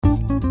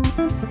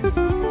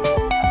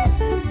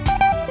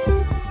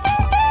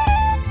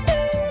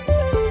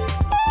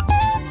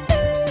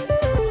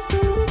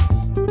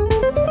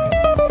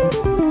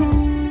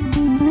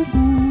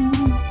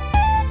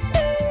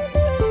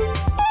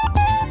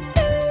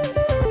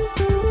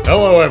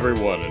Hello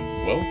everyone,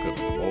 and welcome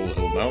to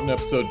Molehill Mountain,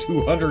 episode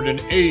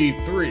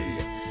 283.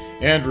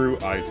 Andrew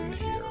Eisen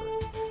here,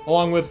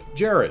 along with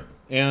Jared,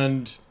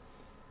 and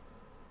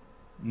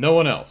no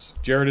one else.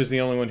 Jared is the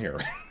only one here.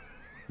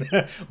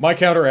 My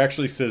counter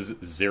actually says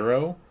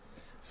 0,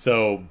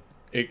 so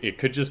it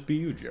could just be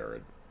you,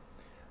 Jared.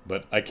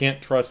 But I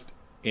can't trust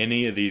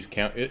any of these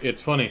count.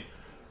 It's funny.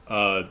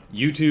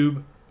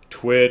 YouTube,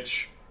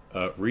 Twitch,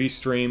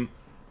 Restream,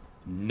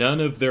 none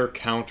of their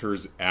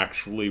counters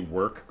actually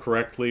work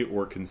correctly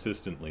or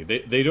consistently.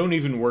 They don't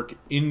even work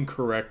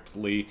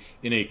incorrectly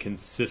in a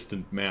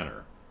consistent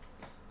manner.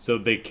 So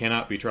they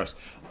cannot be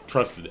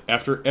trusted.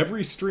 After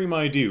every stream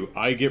I do,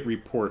 I get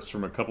reports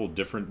from a couple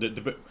different...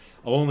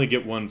 I'll only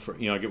get one from,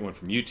 I get one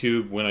from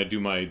YouTube. When I do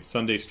my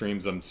Sunday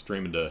streams, I'm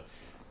streaming to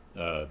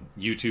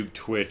YouTube,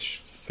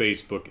 Twitch,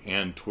 Facebook,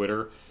 and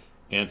Twitter.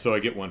 And so I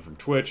get one from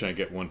Twitch, and I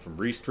get one from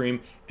Restream,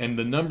 and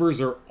the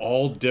numbers are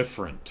all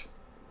different.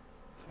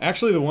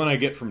 Actually, the one I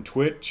get from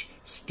Twitch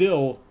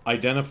still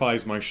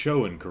identifies my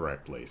show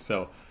incorrectly,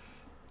 so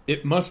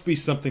it must be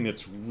something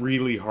that's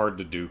really hard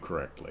to do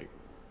correctly.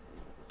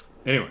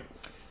 Anyway,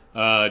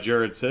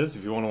 Jared says,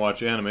 if you want to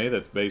watch anime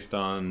that's based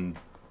on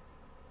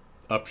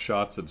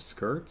upshots of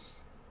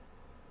skirts...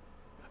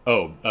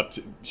 Oh,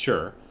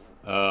 sure.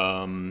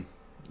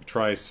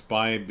 Try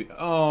Spy...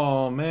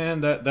 Oh,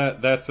 man,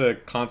 that's a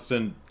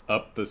constant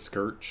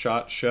up-the-skirt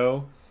shot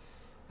show.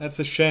 That's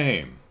a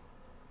shame.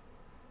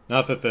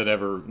 Not that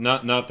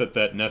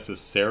that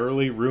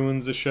necessarily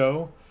ruins a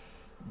show,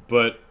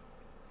 but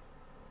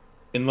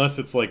unless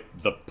it's like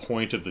the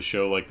point of the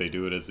show, like they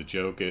do it as a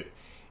joke,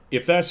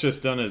 if that's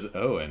just done as,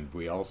 oh, and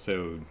we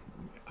also,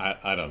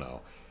 I don't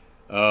know.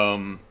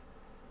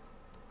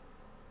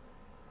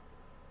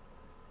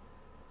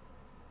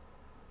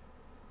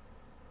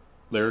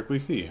 Lyrically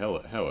C,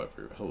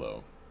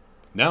 hello.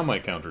 Now my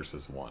counter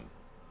says 1.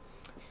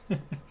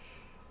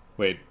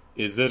 Wait,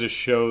 is it a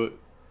show...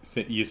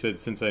 You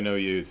said, since I know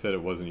you said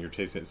it wasn't your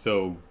taste,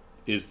 so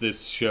is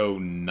this show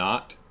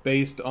not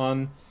based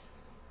on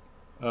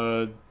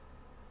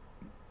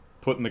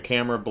putting the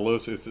camera below,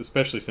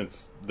 especially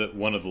since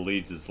one of the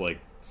leads is like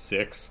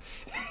 6?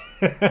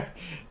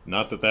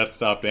 Not that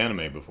stopped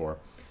anime before.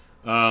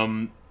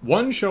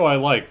 One show I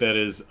like that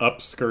is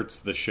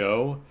upskirts the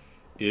show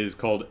is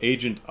called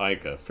Agent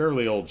Aika.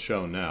 Fairly old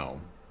show now.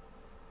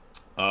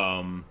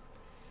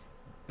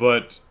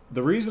 But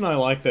the reason I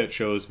like that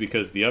show is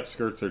because the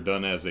upskirts are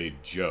done as a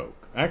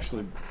joke.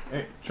 Actually,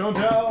 hey, show and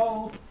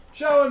tell!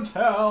 Show and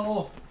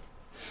tell!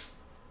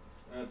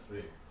 Let's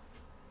see.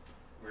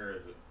 Where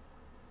is it?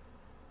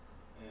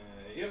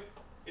 Yep.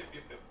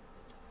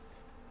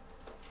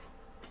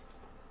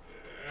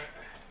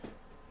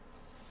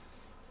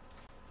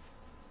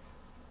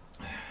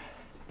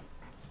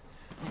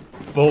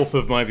 Both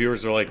of my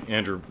viewers are like,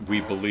 Andrew,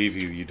 we believe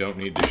you. You don't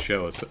need to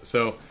show us.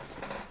 So,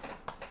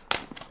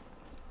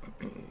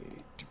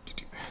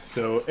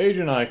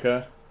 Agent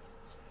Aika,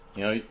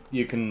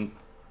 you can...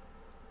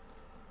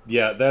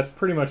 Yeah, that's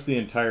pretty much the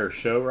entire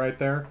show right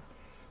there.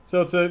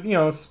 So it's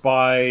a,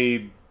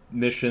 spy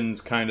missions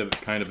kind of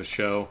a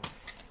show.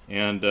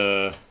 And,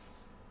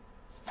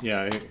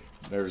 yeah,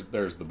 there's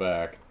the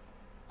back.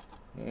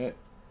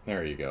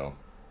 There you go.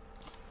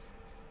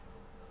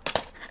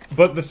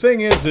 But the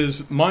thing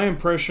is my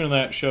impression of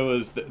that show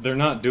is that they're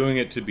not doing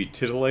it to be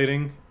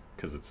titillating,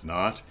 because it's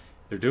not.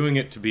 They're doing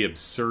it to be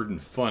absurd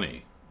and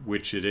funny,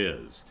 which it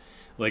is.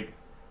 Like,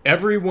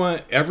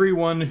 everyone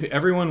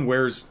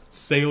wears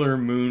Sailor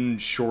Moon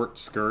short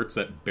skirts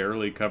that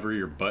barely cover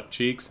your butt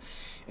cheeks,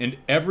 and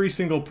every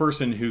single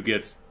person who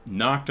gets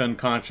knocked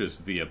unconscious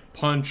via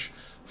punch,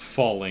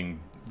 falling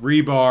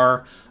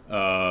rebar,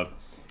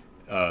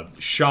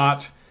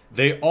 shot,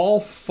 they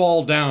all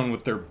fall down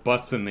with their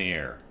butts in the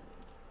air.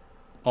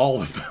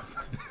 All of them.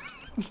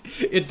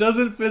 It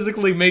doesn't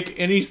physically make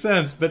any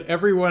sense, but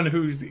everyone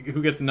who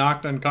gets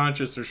knocked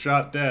unconscious or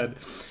shot dead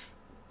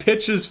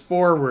pitches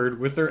forward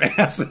with their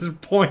asses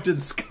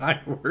pointed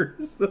skyward.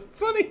 It's the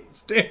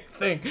funniest damn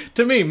thing.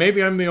 To me,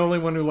 maybe I'm the only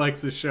one who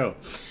likes this show.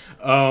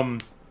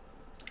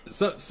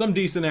 Some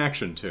decent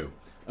action, too.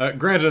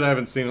 Granted, I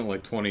haven't seen it in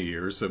like 20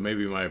 years, so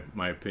maybe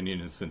my opinion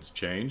has since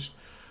changed.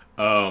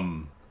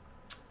 But,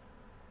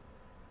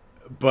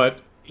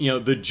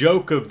 the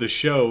joke of the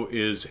show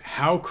is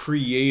how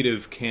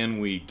creative can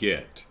we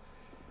get?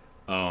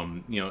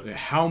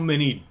 How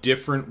many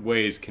different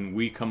ways can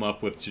we come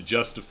up with to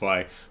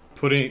justify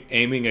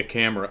aiming a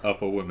camera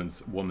up a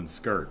woman's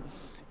skirt?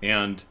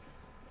 And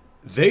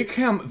they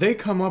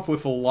come up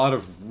with a lot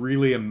of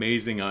really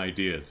amazing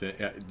ideas.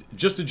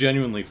 Just a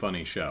genuinely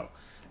funny show,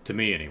 to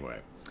me anyway.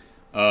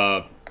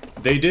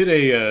 They did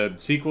a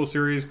sequel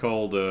series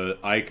called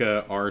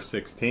Aika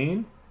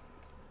R16,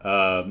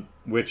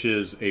 which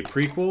is a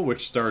prequel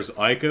which stars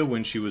Aika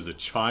when she was a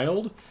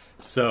child.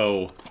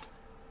 So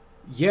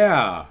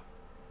Yeah.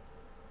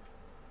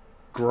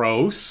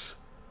 Gross.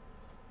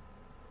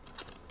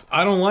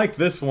 I don't like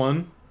this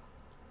one.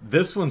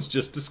 This one's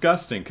just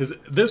disgusting, because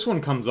this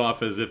one comes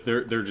off as if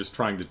they're just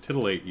trying to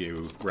titillate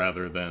you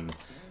rather than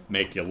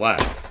make you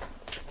laugh.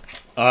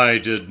 I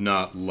did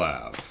not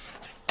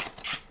laugh.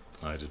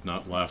 I did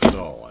not laugh at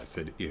all. I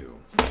said ew.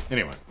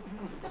 Anyway,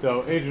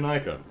 so Agent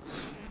Ica.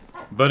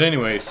 But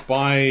anyway,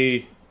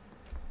 Spy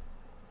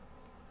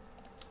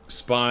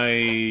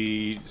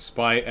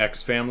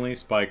X family,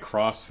 Spy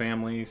Cross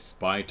family,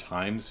 Spy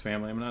Times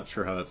family. I'm not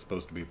sure how that's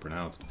supposed to be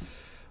pronounced.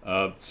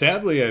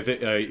 Sadly, I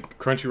think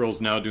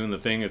Crunchyroll's now doing the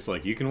thing. It's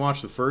like you can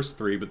watch the first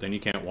 3, but then you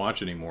can't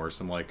watch anymore.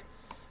 So I'm like,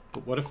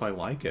 but what if I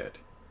like it?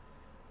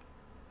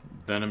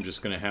 Then I'm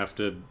just gonna have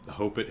to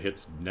hope it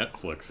hits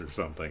Netflix or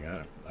something.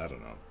 I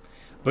don't know.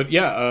 But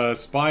yeah,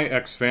 Spy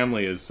X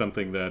Family is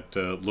something that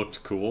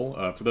looked cool.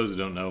 For those who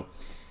don't know,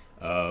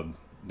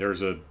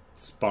 there's a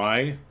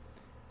spy,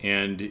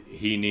 and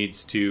he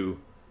needs to...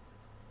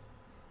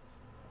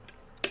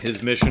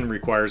 His mission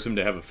requires him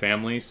to have a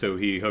family, so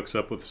he hooks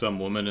up with some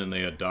woman and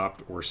they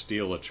adopt or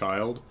steal a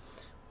child.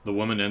 The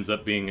woman ends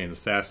up being an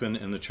assassin,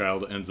 and the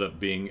child ends up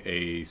being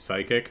a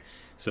psychic,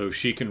 so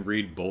she can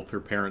read both her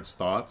parents'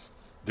 thoughts.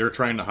 They're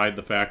trying to hide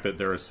the fact that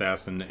they're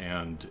assassin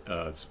and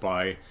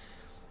spy,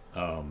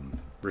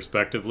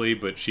 respectively,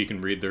 but she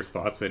can read their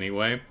thoughts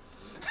anyway.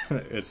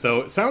 So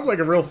it sounds like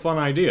a real fun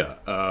idea.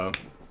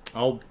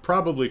 I'll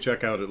probably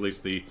check out at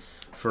least the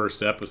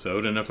first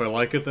episode, and if I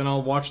like it, then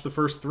I'll watch the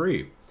first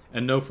 3.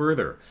 And no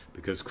further,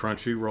 because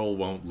Crunchyroll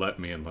won't let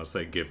me unless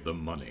I give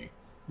them money.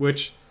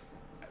 Which,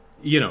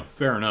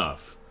 fair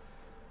enough.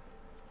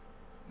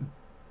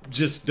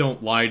 Just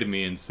don't lie to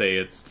me and say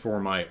it's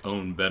for my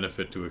own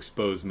benefit to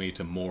expose me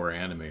to more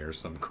anime or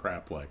some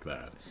crap like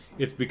that.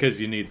 It's because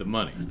you need the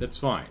money. That's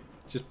fine.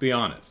 Just be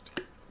honest.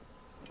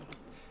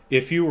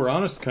 If you were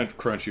honest,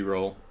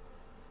 Crunchyroll,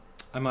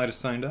 I might have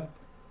signed up.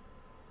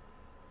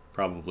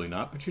 Probably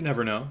not, but you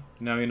never know.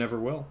 Now you never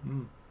will.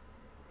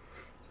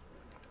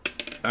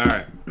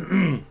 Alright.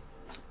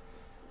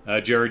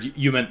 Jared,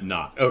 you meant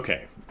not.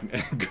 Okay.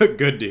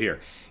 Good to hear.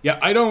 Yeah,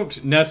 I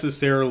don't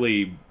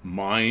necessarily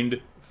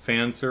mind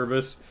fan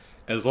service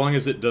as long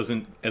as it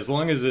doesn't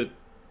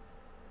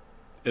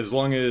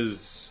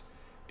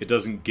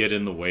get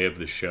in the way of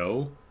the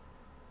show,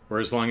 or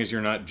as long as you're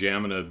not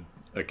jamming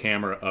a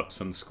camera up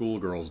some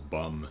schoolgirl's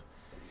bum.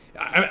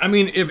 I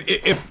mean,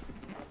 if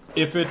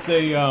it's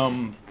a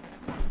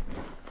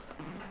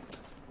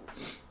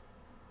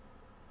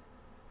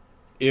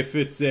if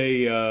it's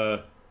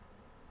a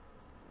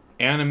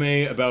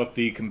anime about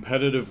the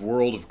competitive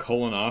world of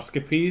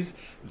colonoscopies,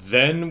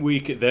 then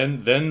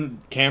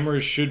then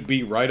cameras should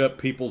be right up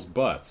people's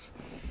butts.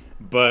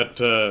 But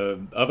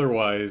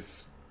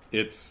otherwise,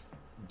 it's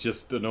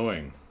just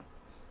annoying,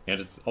 and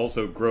it's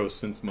also gross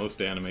since most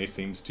anime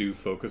seems to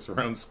focus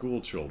around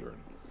school children.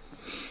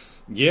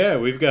 Yeah,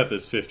 we've got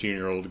this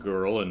 15-year-old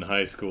girl in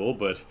high school,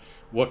 but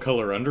what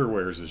color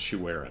underwears is she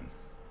wearing?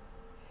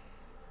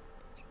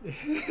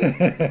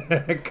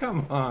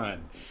 Come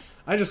on.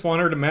 I just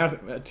want her to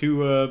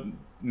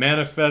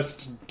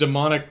manifest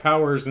demonic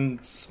powers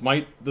and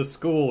smite the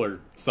school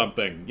or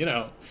something.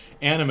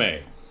 Anime.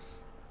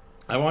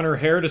 I want her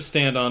hair to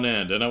stand on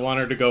end, and I want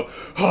her to go,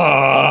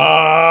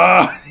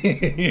 ah!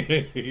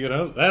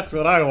 That's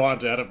what I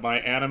want out of my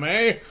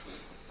anime.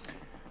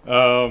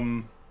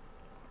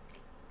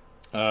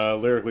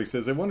 Lyrically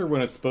says, I wonder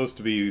when it's supposed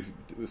to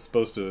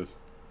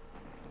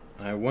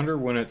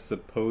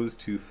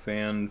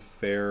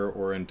fanfare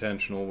or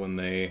intentional when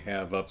they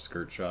have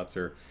upskirt shots,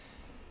 or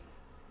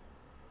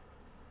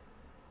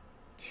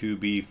to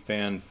be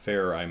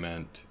fanfare, I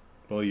meant.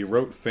 Well, you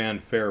wrote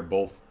fanfare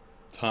both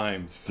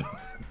times, so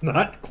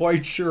not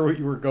quite sure what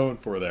you were going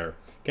for there.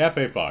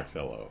 Cafe Fox,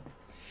 hello.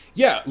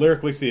 Yeah,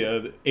 lyrically, see,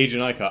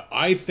 Agent Ica,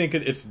 I think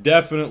it's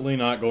definitely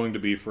not going to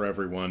be for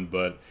everyone,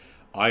 but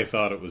I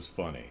thought it was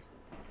funny.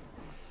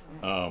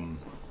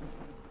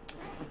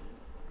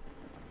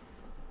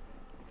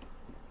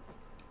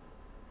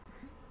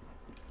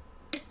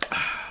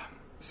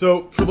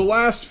 So, for the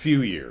last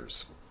few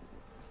years,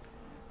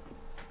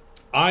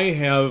 I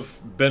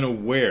have been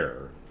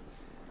aware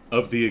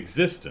of the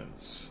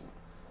existence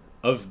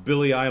of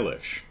Billie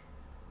Eilish.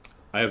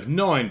 I have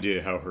no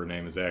idea how her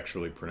name is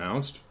actually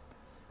pronounced,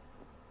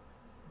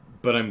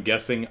 but I'm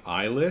guessing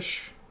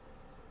Eilish.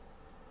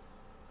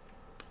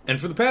 And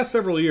for the past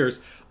several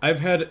years, I've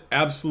had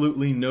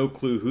absolutely no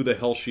clue who the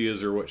hell she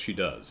is or what she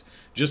does.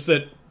 Just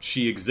that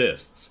she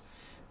exists.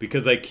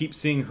 Because I keep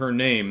seeing her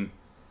name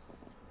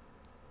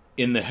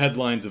in the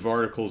headlines of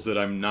articles that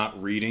I'm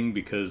not reading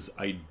because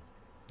I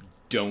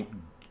don't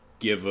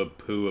give a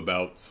poo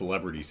about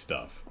celebrity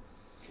stuff.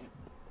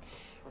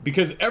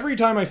 Because every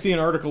time I see an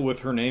article with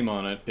her name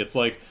on it, it's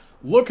like,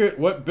 look at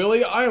what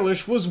Billie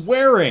Eilish was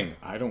wearing.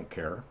 I don't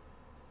care.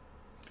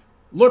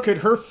 Look at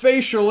her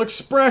facial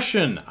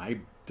expression.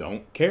 I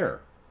don't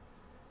care.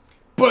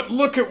 But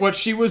look at what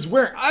she was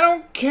wearing. I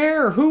don't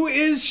care. Who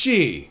is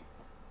she?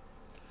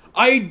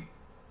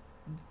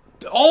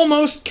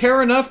 almost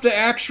care enough to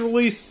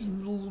actually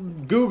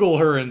Google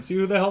her and see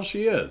who the hell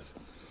she is.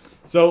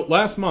 So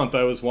last month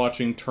I was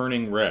watching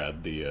Turning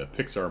Red, the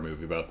Pixar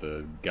movie about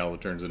the gal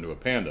that turns into a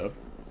panda.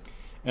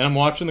 And I'm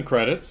watching the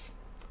credits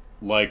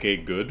like a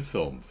good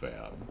film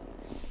fan.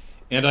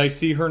 And I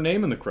see her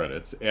name in the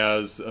credits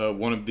as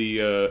one of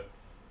the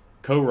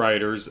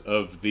co-writers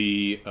of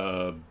the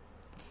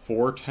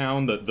Four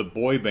Town, the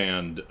boy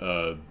band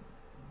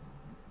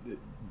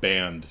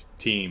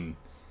team.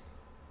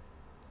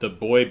 The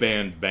boy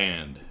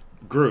band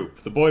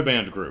group. The boy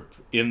band group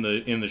in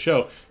the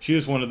show. She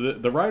was one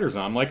of the writers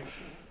on. I'm like,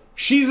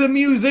 she's a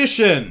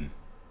musician!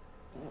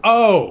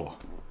 Oh!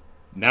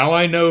 Now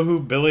I know who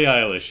Billie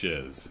Eilish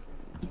is.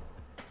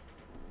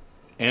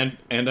 And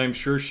I'm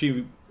sure she's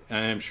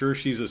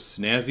a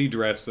snazzy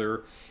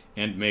dresser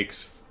and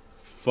makes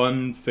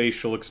fun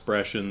facial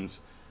expressions,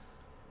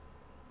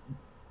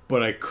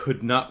 but I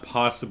could not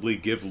possibly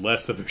give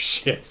less of a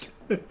shit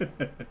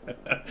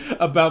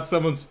about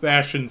someone's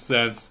fashion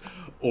sense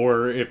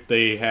or if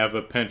they have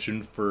a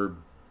penchant for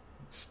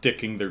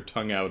sticking their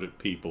tongue out at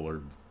people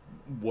or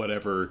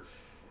whatever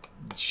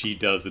she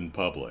does in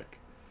public.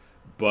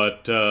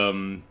 But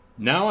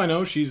now I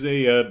know she's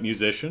a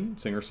musician,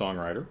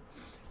 singer-songwriter,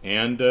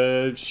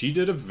 and she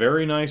did a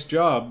very nice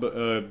job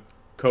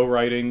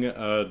co-writing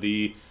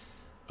the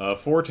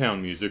Four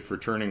Town music for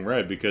Turning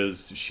Red,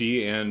 because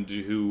she and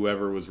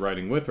whoever was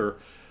writing with her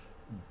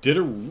did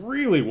a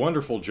really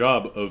wonderful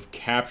job of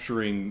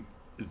capturing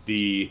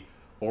the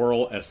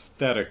oral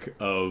aesthetic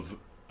of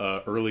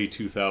early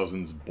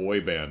 2000s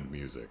boy band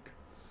music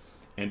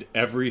and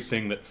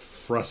everything that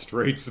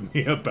frustrates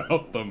me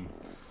about them.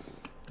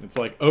 It's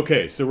like,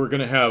 okay, so we're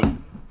going to have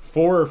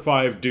 4 or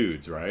 5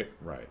 dudes, right?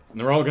 Right. And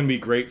they're all going to be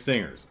great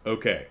singers.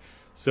 Okay.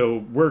 So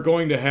we're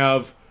going to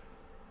have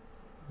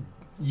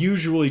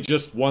usually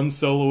just one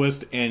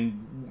soloist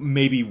and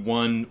maybe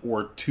 1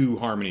 or 2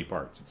 harmony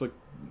parts. It's like,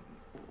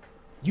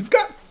 you've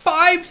got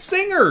 5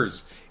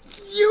 singers!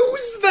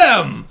 Use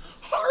them!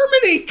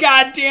 Harmony,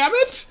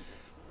 goddammit!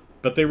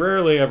 But they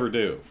rarely ever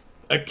do.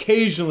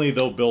 Occasionally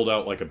they'll build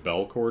out like a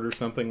bell chord or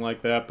something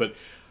like that, but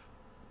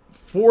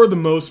for the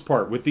most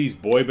part, with these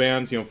boy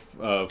bands,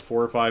 4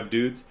 or 5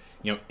 dudes,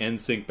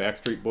 NSYNC,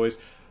 Backstreet Boys,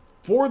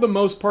 for the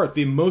most part,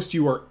 the most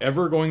you are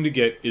ever going to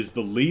get is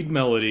the lead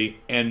melody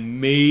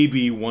and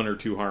maybe 1 or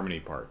 2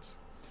 harmony parts.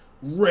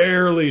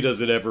 Rarely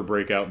does it ever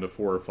break out into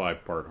 4 or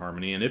 5 part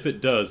harmony, and if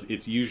it does,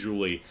 it's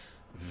usually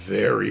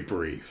very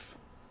brief.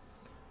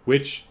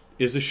 Which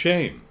is a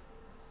shame.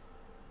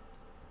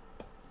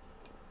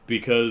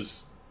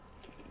 Because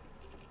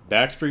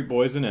Backstreet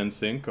Boys and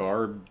NSYNC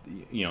are,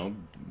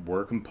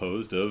 were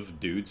composed of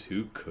dudes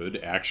who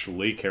could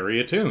actually carry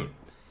a tune.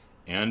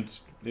 And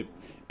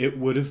it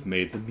would have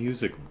made the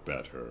music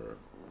better.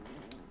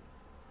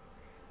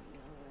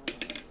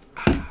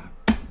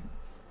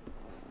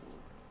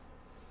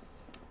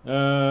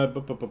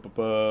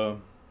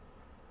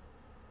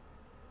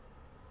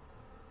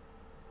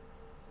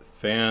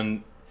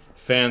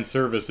 Fan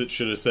service, it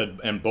should have said,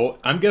 and both.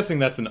 I'm guessing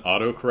that's an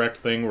autocorrect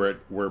thing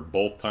where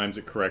both times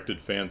it corrected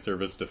fan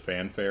service to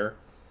fanfare.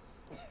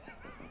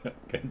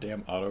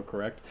 Goddamn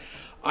autocorrect.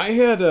 I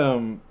had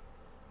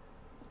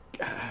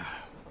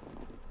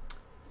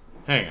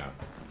hang on.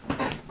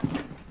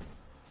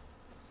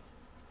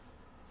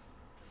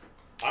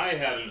 I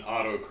had an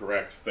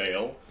autocorrect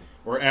fail,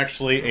 or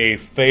actually a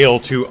fail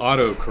to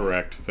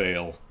autocorrect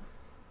fail.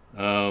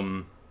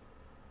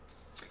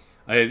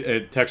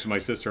 I texted my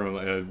sister,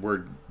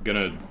 we're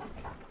gonna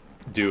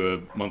do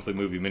a monthly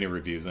movie mini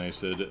reviews, and I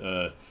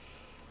said,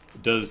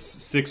 does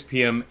 6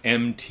 p.m.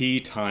 MT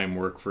time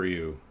work for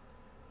you?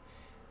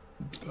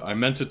 I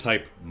meant to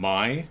type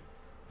my,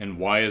 and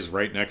Y is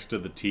right next to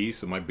the T,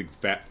 so my big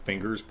fat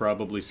fingers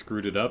probably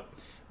screwed it up.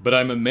 But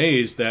I'm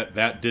amazed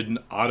that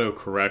didn't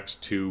autocorrect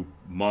to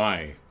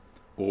my,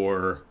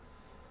 or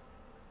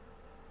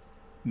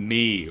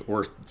me,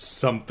 or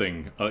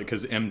something,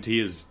 because MT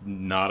is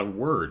not a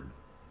word.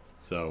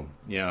 So,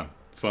 yeah,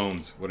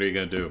 phones, what are you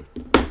going to do?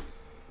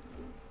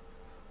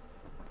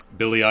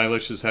 Billie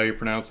Eilish is how you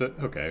pronounce it?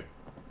 Okay.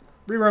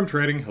 Rerun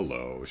Trading,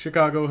 hello.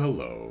 Chicago,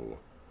 hello.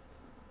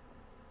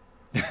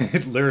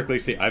 Lyrically,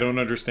 see, I don't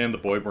understand the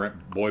boy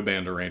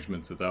band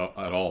arrangements at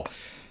all.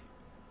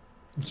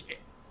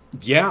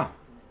 Yeah.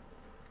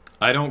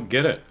 I don't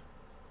get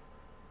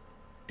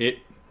it.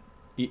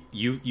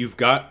 You've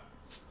got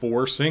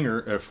 4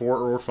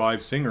 or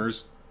 5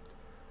 singers.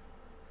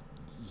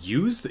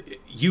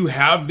 You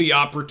have the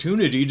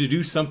opportunity to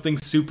do something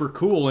super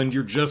cool, and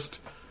you're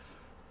just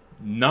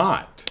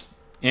not.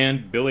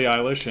 And Billie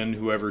Eilish and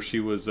whoever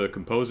she was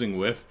composing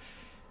with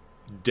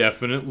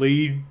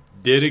definitely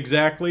did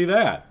exactly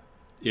that.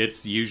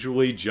 It's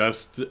usually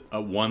just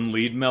a 1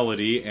 lead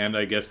melody, and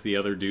I guess the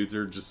other dudes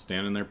are just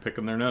standing there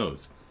picking their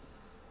nose.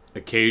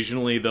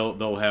 Occasionally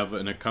they'll have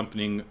an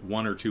accompanying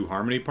 1 or 2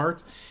 harmony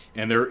parts,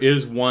 and there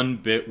is one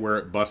bit where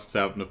it busts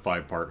out into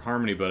 5-part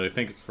harmony, but I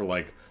think it's for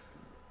like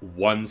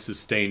 1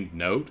 sustained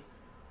note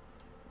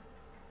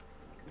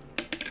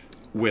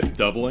with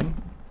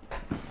doubling.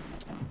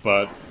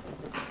 But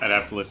I'd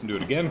have to listen to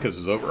it again because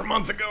it was over a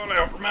month ago and I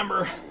don't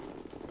remember.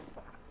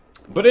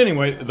 But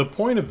anyway, the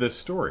point of this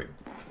story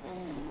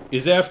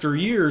is after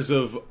years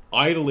of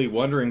idly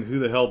wondering who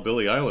the hell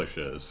Billie Eilish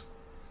is,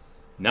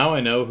 now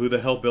I know who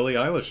the hell Billie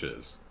Eilish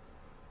is.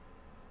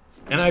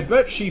 And I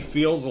bet she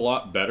feels a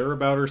lot better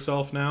about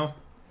herself now.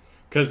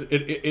 Because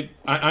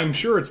I'm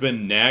sure it's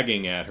been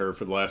nagging at her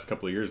for the last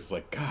couple of years. It's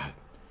like, God,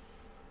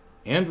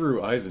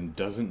 Andrew Eisen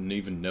doesn't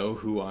even know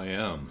who I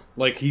am.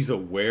 Like, he's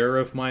aware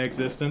of my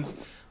existence,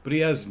 but he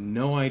has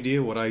no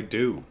idea what I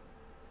do.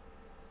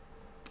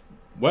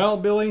 Well,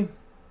 Billie,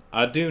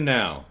 I do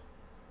now.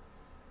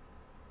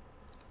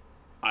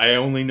 I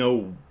only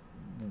know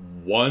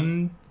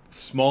one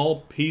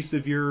small piece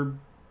of your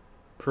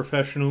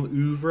professional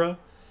oeuvre.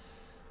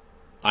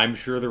 I'm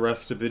sure the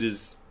rest of it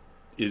is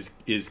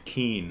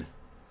keen.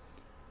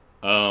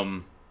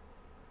 Hell,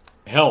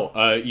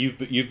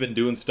 you've been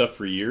doing stuff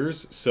for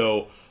years,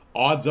 so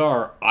odds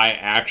are I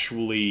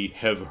actually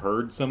have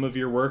heard some of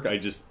your work. I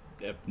just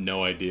have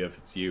no idea if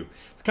it's you.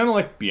 It's kind of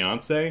like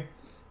Beyonce.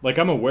 Like,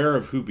 I'm aware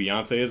of who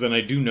Beyonce is, and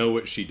I do know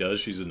what she does.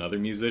 She's another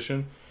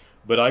musician,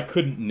 but I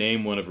couldn't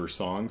name one of her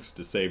songs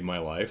to save my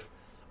life.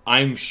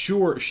 I'm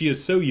sure she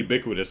is so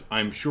ubiquitous.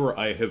 I'm sure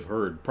I have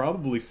heard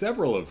probably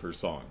several of her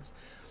songs.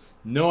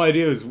 No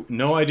idea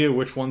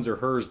which ones are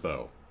hers,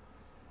 though.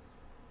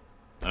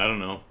 I don't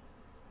know.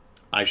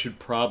 I should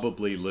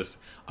probably listen.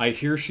 I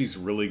hear she's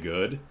really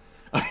good.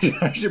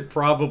 I should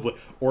probably,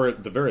 or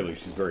at the very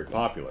least, she's very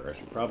popular. I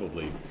should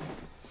probably,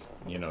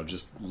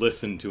 just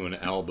listen to an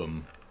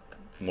album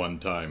one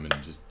time and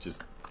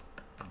just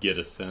get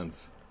a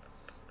sense.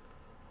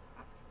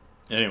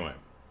 Anyway.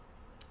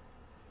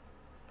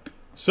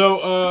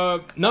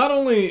 So,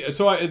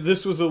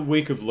 this was a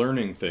week of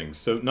learning things.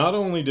 So, not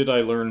only did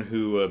I learn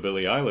who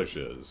Billie Eilish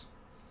is,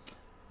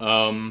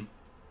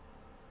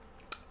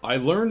 I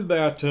learned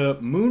that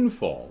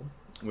Moonfall,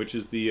 which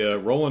is the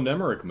Roland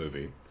Emmerich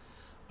movie,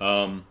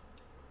 about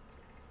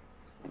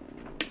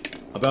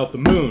the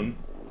moon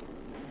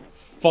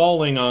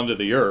falling onto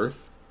the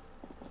Earth,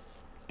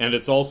 and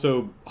it's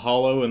also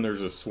hollow, and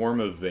there's a swarm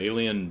of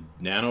alien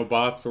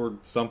nanobots or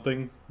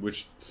something,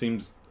 which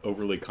seems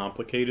overly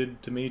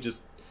complicated to me.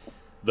 Just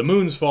the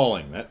moon's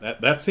falling.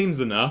 That seems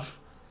enough,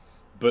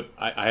 but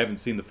I haven't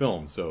seen the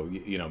film, so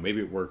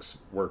maybe it works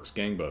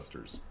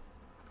gangbusters.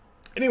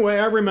 Anyway,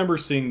 I remember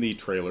seeing the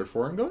trailer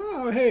for it and going,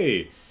 "Oh,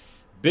 hey,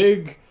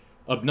 big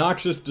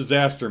obnoxious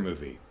disaster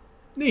movie,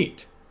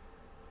 neat."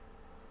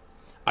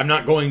 I'm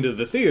not going to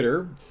the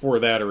theater for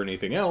that or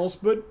anything else,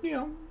 but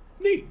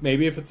neat.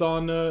 Maybe if it's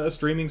on a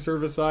streaming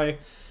service I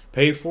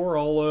pay for,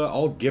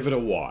 I'll give it a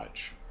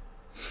watch.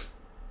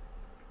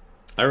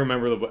 I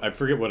remember I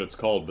forget what it's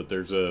called, but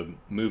there's a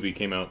movie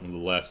came out in the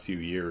last few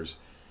years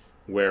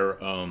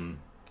where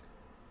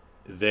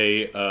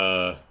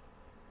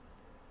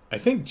I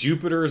think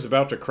Jupiter is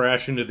about to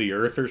crash into the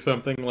Earth or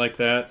something like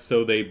that,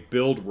 so they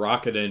build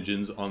rocket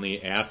engines on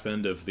the ass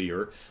end of the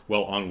Earth,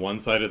 well, on one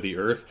side of the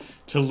Earth,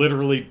 to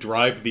literally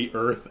drive the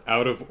Earth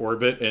out of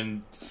orbit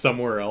and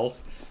somewhere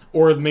else.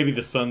 Or maybe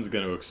the sun's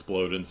going to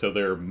explode, and so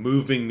they're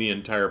moving the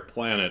entire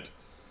planet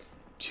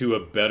to a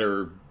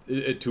better,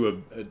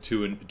 to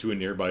a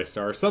nearby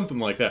star, something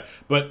like that.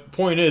 But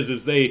point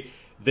is they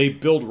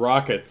build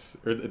rockets,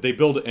 or they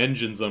build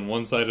engines on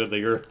one side of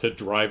the Earth to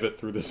drive it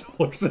through the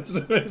solar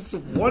system. It's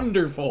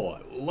wonderful.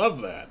 I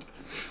love that.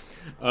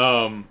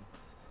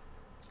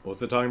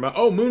 What's it talking about?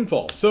 Oh,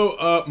 Moonfall. So,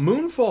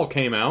 Moonfall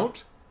came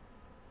out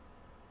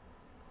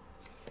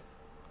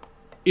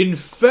in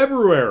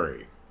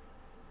February.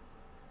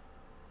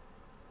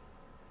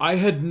 I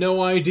had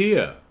no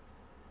idea.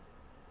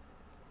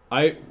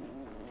 Let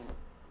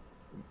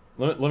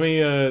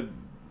me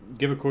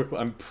give a quick...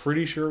 I'm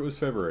pretty sure it was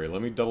February.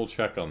 Let me double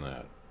check on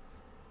that.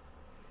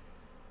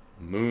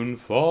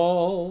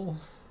 Moonfall.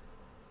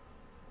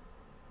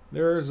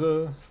 There's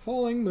a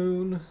falling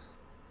moon.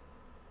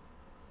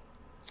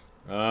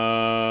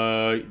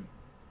 Yeah,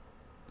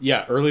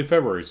 early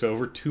February, so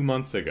over 2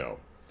 months ago.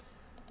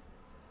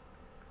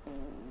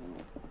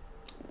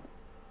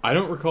 I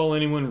don't recall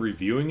anyone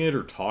reviewing it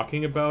or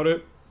talking about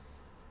it.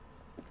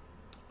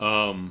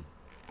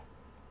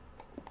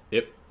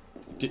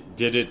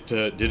 Did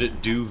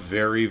it do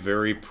very,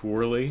 very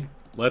poorly?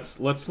 Let's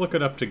look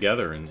it up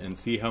together and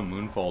see how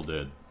Moonfall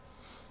did.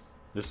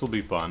 This will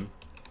be fun.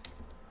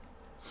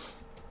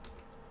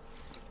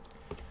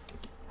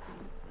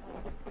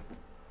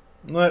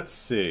 Let's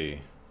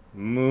see.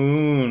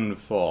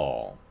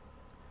 Moonfall.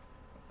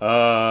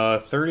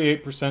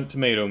 38%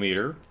 tomato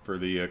meter for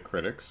the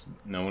critics.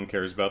 No one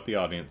cares about the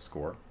audience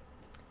score.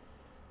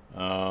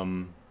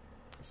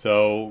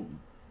 So,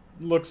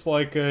 looks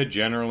like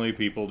generally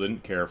people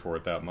didn't care for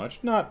it that much.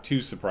 Not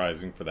too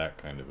surprising for that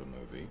kind of a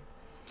movie.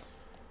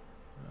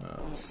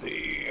 Let's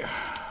see.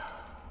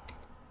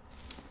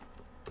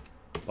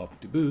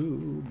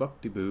 Bop-de-boo,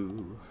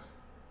 bop-de-boo.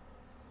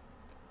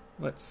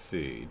 Let's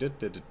see.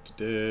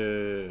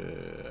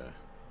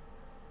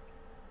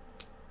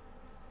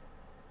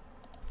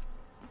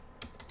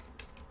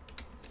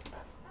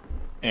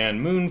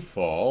 And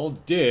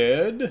Moonfall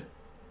did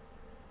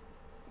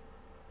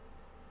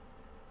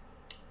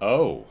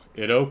Oh,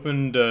 it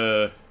opened,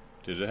 did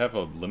it have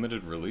a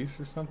limited release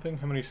or something?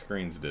 How many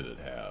screens did it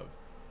have?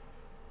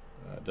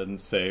 It doesn't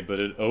say, but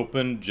it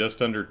opened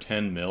just under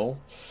 10 mil.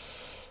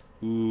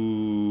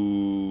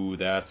 Ooh,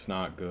 that's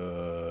not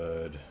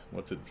good.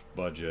 What's its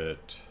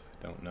budget?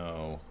 Don't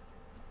know.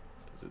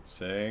 Does it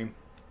say?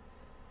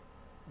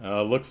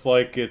 Looks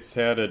like it's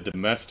had a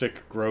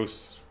domestic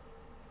gross...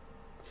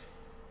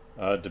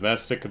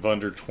 domestic of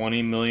under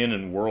 20 million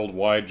and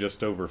worldwide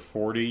just over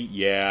 40.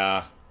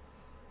 Yeah.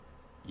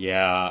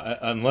 Yeah,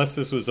 unless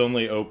this was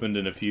only opened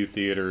in a few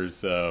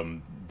theaters,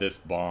 this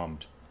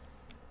bombed.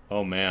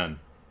 Oh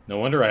man. No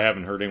wonder I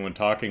haven't heard anyone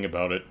talking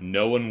about it.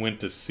 No one went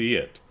to see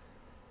it.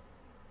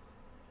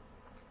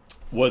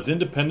 Was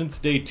Independence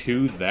Day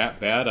 2 that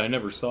bad? I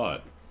never saw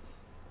it.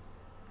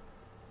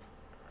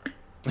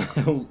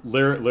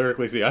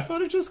 Lyrically, see, I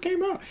thought it just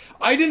came out.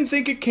 I didn't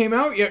think it came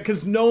out yet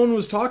because no one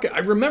was talking. I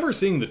remember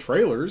seeing the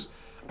trailers.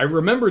 I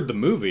remembered the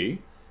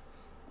movie.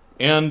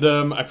 And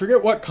I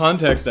forget what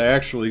context I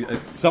actually...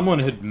 someone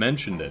had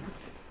mentioned it.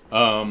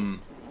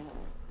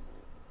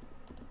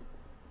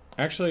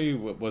 Actually,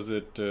 what was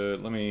it?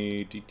 Let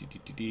me...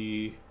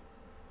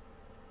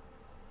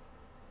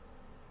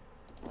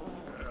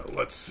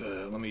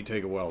 let me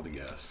take a wild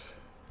guess.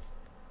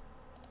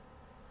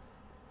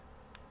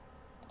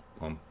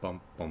 Bum, bum,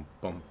 bum,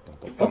 bum, bum,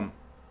 bum, bum.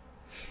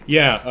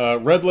 Yeah,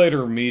 Red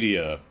Letter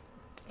Media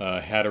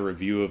had a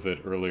review of it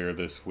earlier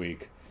this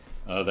week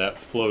that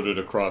floated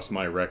across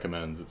my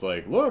recommends. It's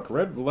like, look,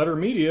 Red Letter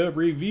Media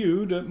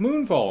reviewed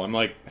Moonfall. I'm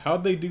like,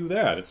 how'd they do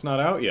that? It's not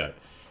out yet.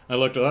 I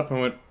looked it up and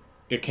went,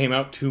 it came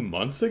out 2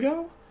 months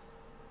ago?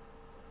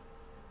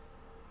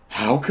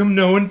 How come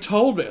no one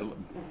told me?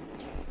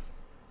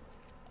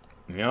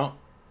 Yeah.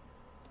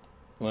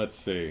 Let's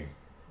see.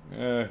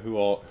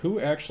 Who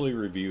actually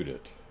reviewed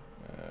it?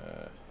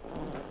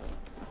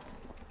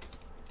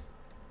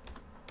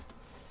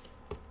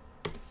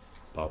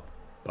 Bop,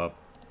 bop,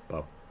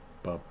 bop,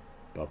 bop,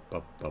 bop,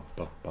 bop, bop,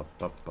 bop,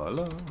 bop, bop,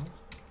 la.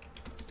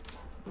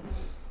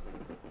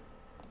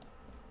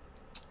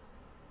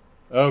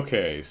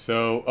 Okay,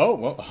 so, oh,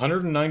 well,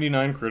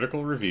 199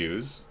 critical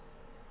reviews.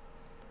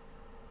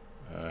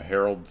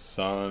 Herald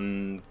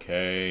Sun,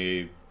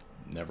 K,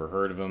 never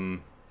heard of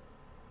him.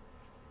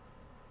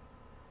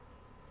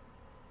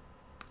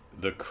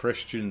 The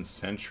Christian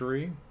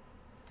Century.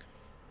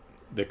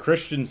 The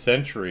Christian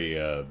Century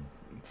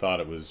thought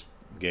it was,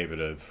 gave it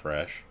a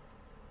fresh.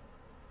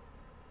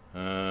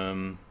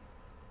 Wow,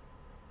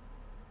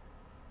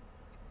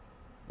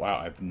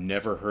 I've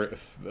never heard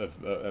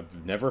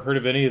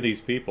of any of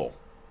these people.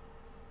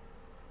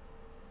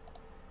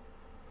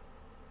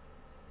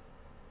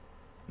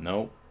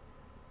 Nope.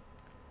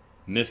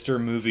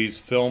 Mr. Movies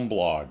Film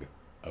Blog.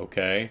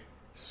 Okay.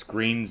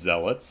 Screen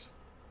Zealots.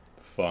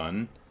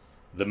 Fun.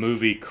 The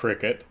Movie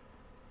Cricket.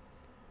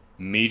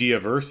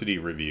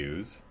 Mediaversity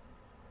Reviews.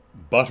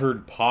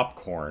 Buttered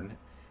Popcorn.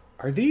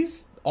 Are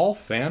these all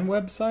fan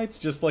websites?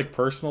 Just like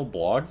personal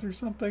blogs or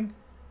something?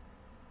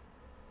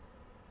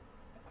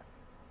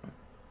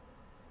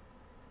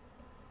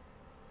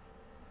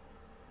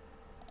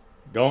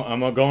 I'm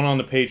going on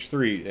to page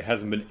 3. It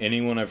hasn't been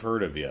anyone I've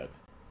heard of yet.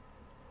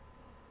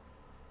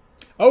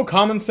 Oh,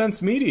 Common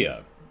Sense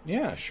Media.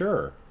 Yeah,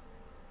 sure.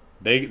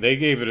 They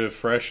gave it a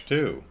fresh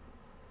too.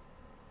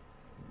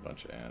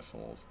 Bunch of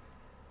assholes.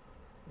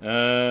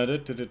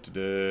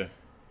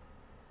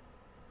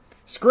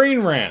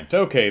 Screen Rant.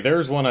 Okay,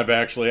 there's one I've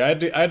actually... I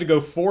had to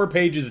go 4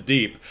 pages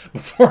deep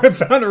before I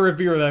found a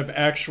reviewer that I've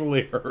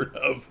actually heard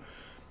of.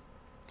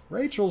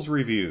 Rachel's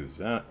Reviews.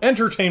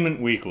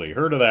 Entertainment Weekly.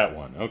 Heard of that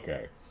one.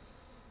 Okay.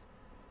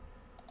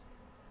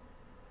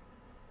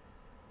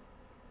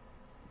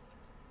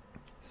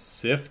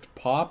 Sift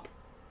Pop.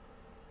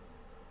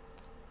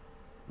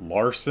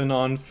 Larson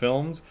on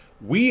Films.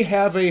 We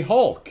Have a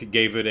Hulk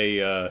gave it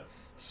a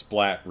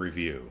splat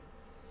review.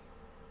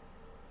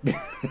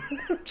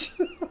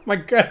 My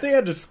God, they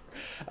had to...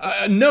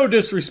 no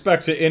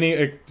disrespect to any,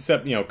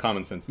 except, you know,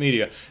 Common Sense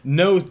Media.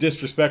 No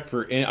disrespect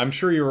for any... I'm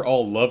sure you're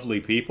all lovely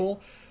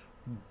people.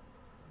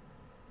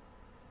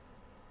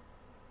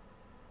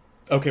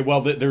 Okay,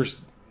 well,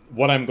 there's...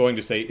 What I'm going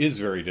to say is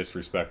very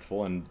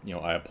disrespectful, and, you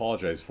know, I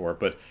apologize for it,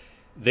 but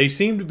they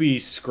seem to be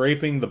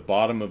scraping the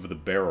bottom of the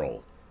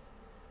barrel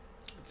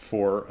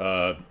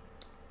for...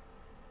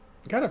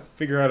 gotta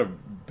figure out a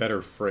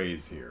better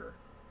phrase here.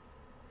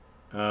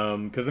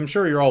 Because I'm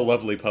sure you're all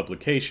lovely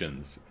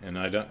publications, and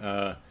I don't...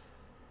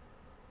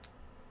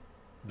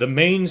 the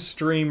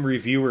mainstream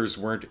reviewers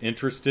weren't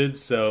interested,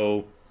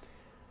 so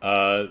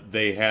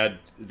they had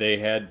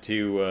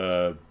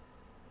to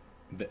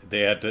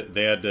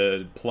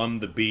plumb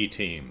the B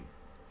team.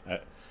 I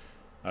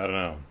don't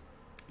know.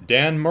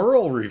 Dan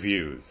Murrell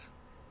reviews.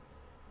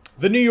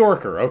 The New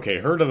Yorker. Okay,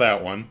 heard of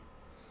that one.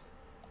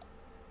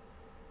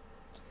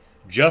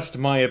 Just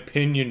My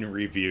Opinion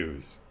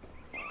reviews.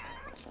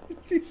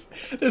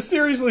 This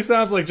seriously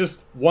sounds like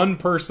just one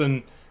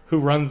person who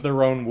runs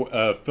their own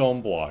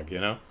film blog, you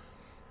know?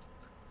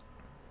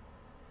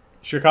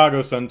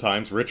 Chicago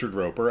Sun-Times, Richard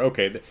Roper.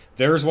 Okay,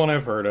 there's one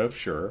I've heard of,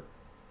 sure.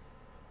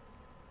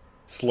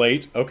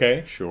 Slate,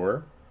 okay,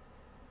 sure.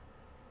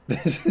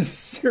 This is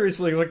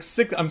seriously like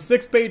I'm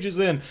 6 pages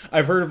in.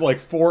 I've heard of like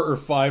 4 or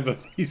 5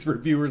 of these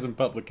reviewers and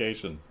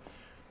publications.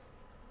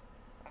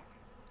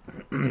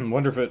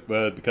 Wonder if it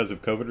because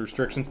of COVID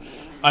restrictions.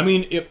 I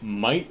mean, it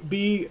might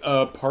be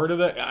part of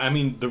that. I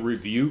mean, the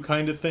review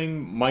kind of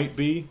thing might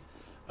be.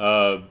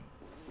 Like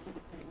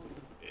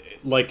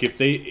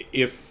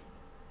if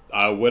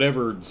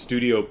whatever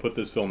studio put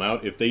this film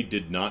out, if they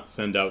did not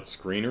send out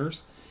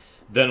screeners,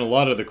 then a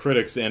lot of the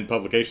critics and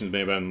publications may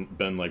have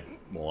been like,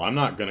 well, I'm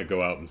not going to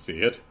go out and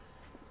see it.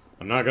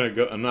 I'm not going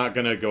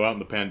to go out in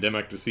the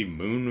pandemic to see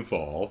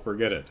Moonfall.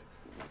 Forget it.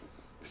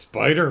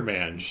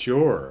 Spider-Man,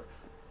 sure.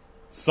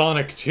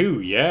 Sonic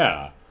 2,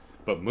 yeah.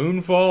 But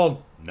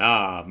Moonfall?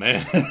 Nah,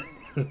 man.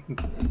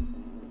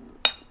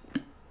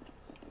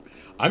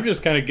 I'm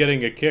just kind of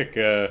getting a kick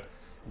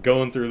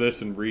going through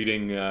this and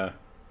reading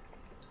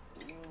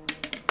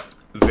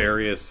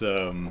various...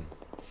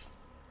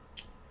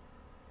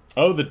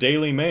 Oh, the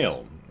Daily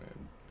Mail.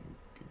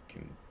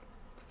 Can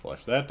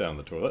flush that down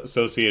the toilet.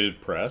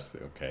 Associated Press,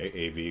 okay.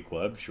 AV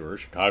Club, sure.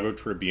 Chicago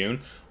Tribune.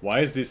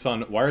 Why are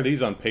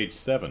these on page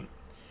 7?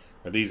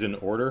 Are these in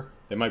order?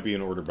 They might be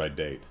in order by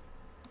date.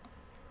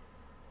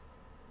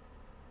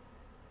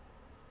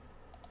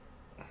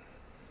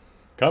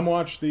 Come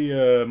watch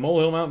the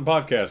Molehill Mountain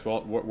podcast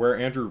where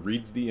Andrew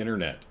reads the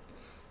internet.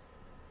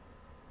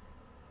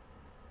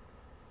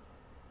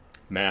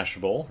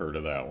 Mashable, heard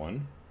of that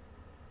one.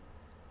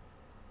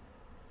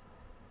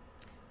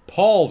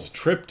 Paul's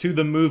Trip to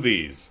the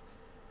Movies.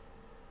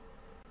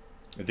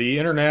 The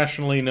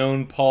internationally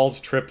known Paul's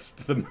Trips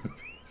to the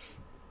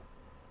Movies.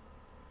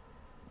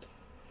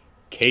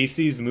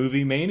 Casey's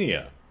Movie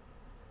Mania.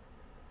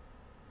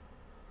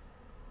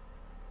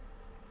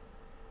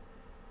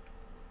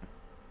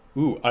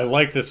 Ooh, I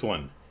like this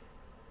one.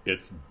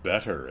 It's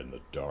better in the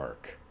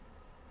dark.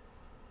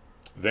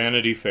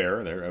 Vanity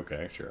Fair, there,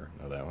 okay, sure,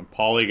 know that one.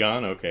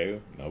 Polygon,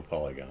 okay, no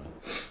Polygon.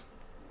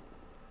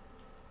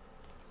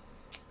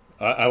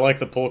 I like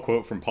the pull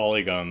quote from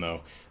Polygon,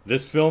 though.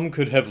 This film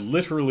could have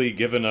literally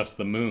given us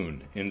the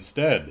moon.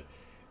 Instead,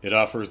 it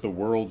offers the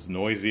world's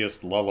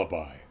noisiest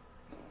lullaby.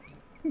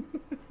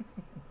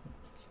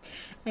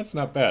 That's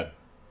not bad.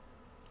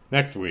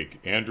 Next week,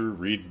 Andrew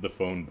reads the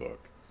phone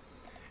book.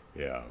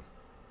 Yeah.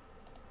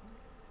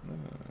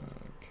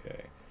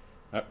 Okay.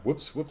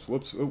 Whoops.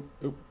 Oh,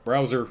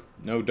 browser.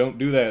 No, don't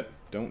do that.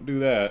 Don't do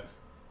that.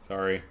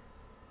 Sorry.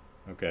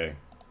 Okay.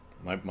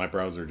 My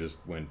browser just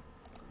went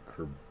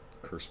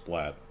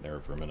kersplat there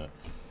for a minute.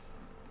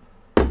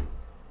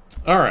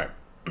 Alright.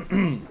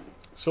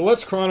 So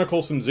let's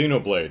chronicle some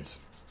Xenoblades.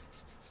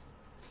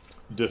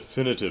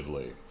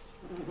 Definitively.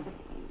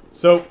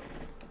 So,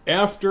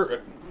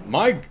 after...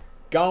 My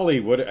golly,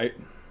 what...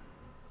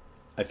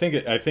 I think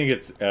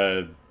it's...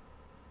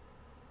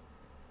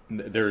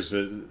 there's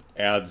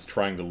ads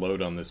trying to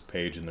load on this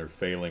page and they're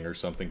failing or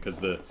something because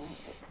the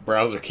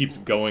browser keeps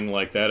going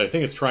like that. I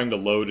think it's trying to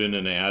load in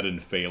an ad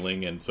and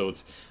failing, and so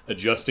it's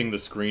adjusting the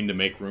screen to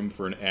make room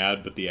for an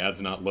ad, but the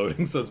ad's not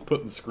loading, so it's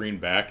putting the screen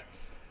back.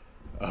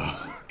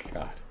 Oh,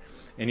 God.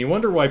 And you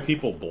wonder why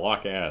people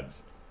block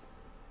ads.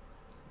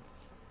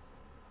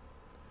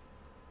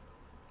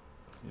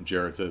 And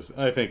Jared says,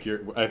 I think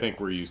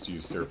we're used to you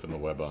surfing the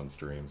web on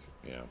streams.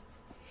 Yeah.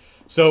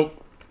 So...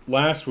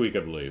 last week, I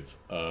believe,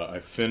 I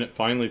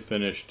finally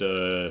finished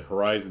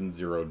Horizon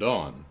Zero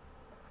Dawn.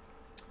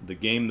 The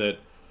game that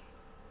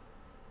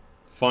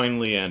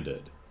finally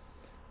ended.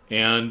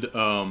 And,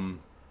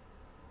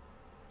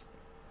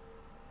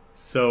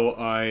 so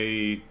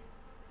I...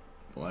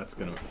 Well, that's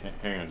gonna...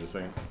 Hang on just a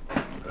second.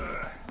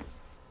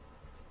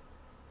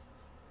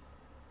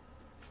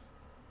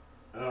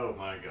 Oh,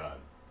 my God.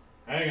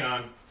 Hang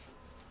on.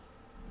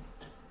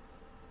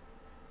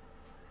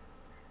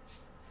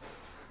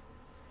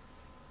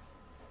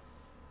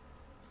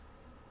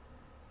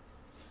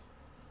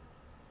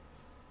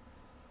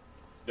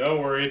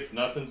 Don't worry, it's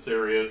nothing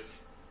serious.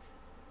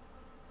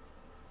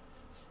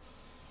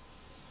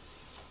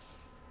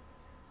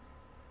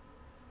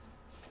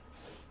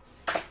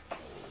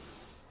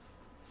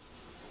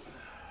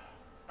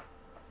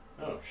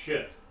 Oh,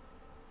 shit.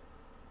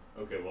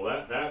 Okay,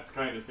 well that's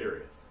kind of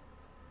serious.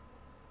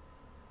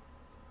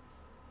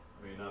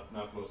 I mean,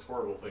 not the most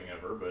horrible thing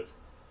ever, but...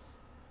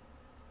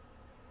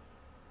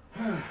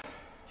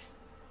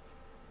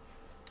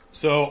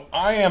 So,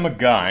 I am a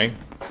guy...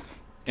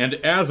 And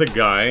as a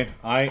guy,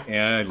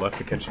 I left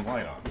the kitchen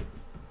light on.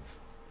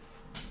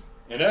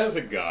 And as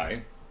a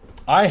guy,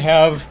 I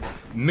have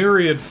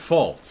myriad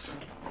faults.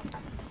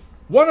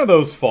 One of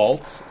those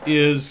faults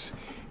is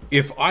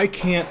if I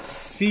can't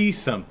see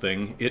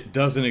something, it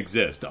doesn't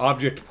exist.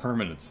 Object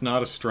permanence,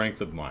 not a strength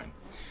of mine.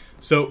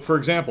 So, for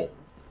example,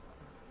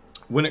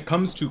 when it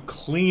comes to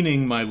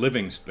cleaning my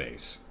living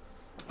space,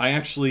 I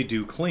actually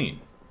do clean.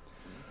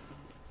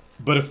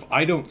 But if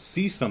I don't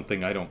see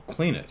something, I don't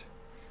clean it.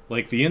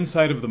 Like the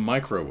inside of the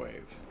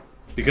microwave.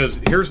 Because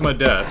here's my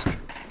desk.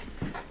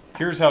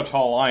 Here's how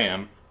tall I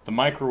am. The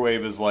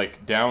microwave is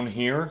like down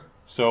here.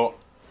 So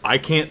I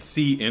can't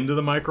see into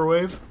the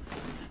microwave.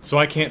 So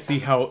I can't see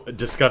how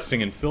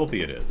disgusting and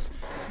filthy it is.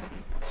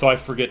 So I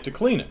forget to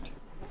clean it.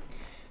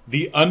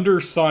 The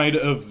underside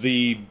of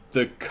the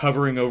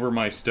covering over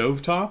my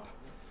stovetop,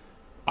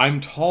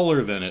 I'm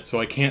taller than it, so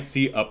I can't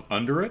see up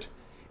under it.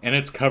 And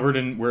it's covered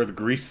in where the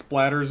grease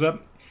splatters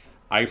up.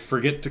 I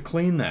forget to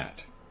clean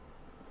that.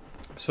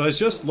 So I was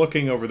just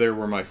looking over there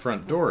where my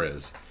front door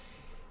is,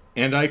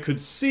 and I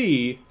could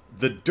see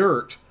the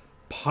dirt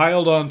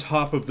piled on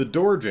top of the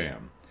door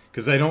jamb,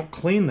 because I don't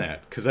clean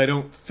that, because I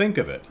don't think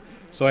of it.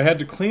 So I had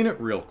to clean it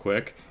real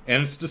quick,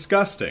 and it's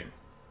disgusting.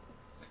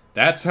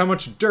 That's how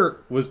much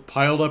dirt was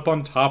piled up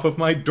on top of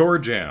my door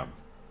jamb.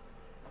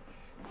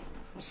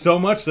 So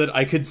much that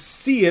I could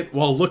see it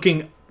while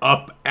looking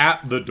up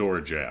at the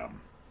door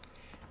jamb.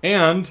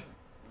 And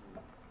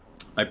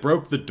I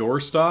broke the door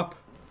stop.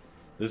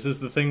 This is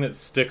the thing that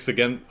sticks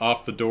again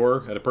off the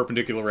door at a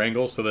perpendicular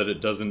angle so that it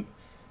doesn't,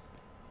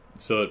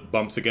 so it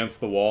bumps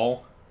against the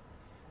wall.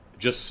 It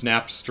just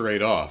snapped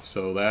straight off,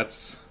 so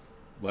that's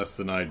less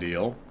than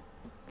ideal.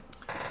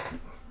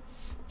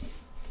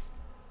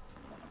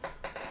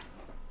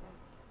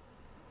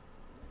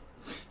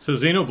 So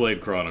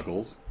Xenoblade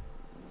Chronicles.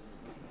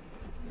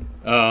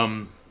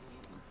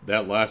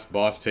 That last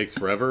boss takes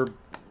forever.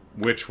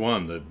 Which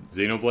one? The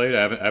Xenoblade?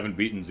 I haven't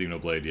beaten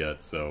Xenoblade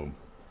yet, so...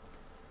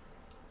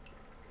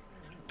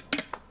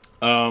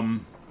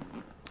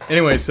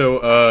 Anyway,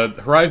 so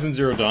Horizon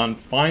Zero Dawn,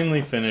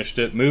 finally finished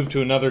it. Moved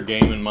to another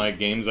game in my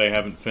games I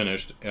haven't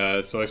finished.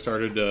 So I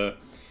started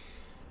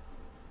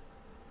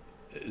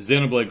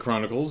Xenoblade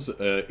Chronicles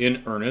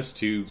in earnest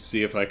to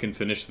see if I can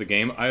finish the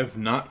game. I have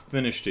not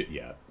finished it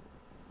yet.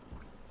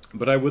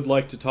 But I would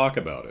like to talk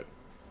about it.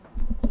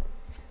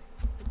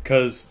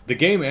 Because the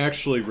game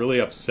actually really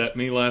upset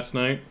me last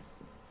night.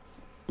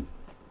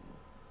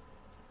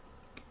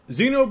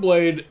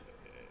 Xenoblade...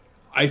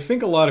 I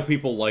think a lot of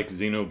people like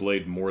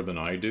Xenoblade more than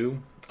I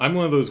do. I'm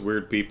one of those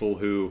weird people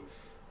who...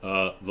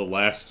 The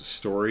Last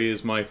Story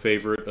is my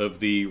favorite of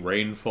the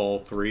Rainfall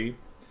 3.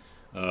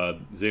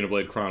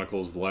 Xenoblade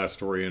Chronicles, The Last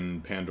Story,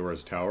 and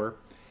Pandora's Tower.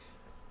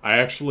 I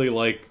actually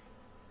like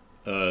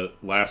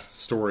Last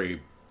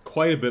Story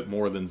quite a bit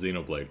more than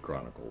Xenoblade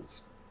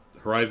Chronicles.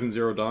 Horizon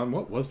Zero Dawn,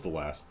 what was the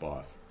last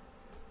boss?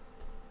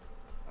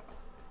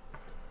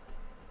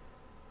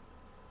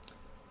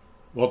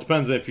 Well, it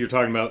depends if you're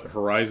talking about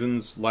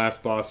Horizon's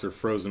last boss or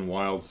Frozen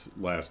Wild's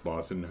last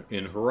boss.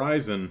 In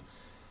Horizon,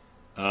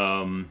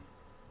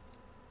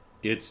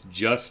 it's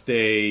just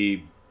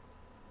a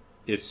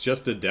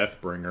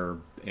Deathbringer,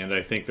 and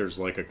I think there's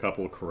like a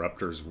couple of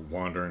Corruptors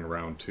wandering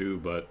around too,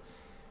 but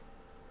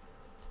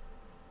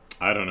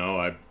I don't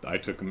know. I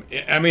took them.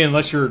 I mean,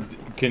 unless you're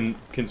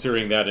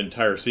considering that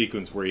entire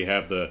sequence where you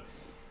have the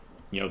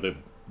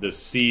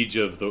siege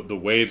of the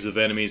waves of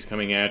enemies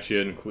coming at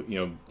you, and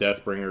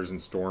Deathbringers and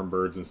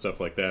Stormbirds and stuff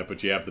like that.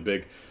 But you have the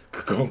big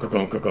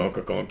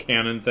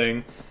cannon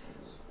thing,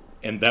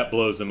 and that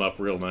blows them up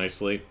real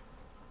nicely.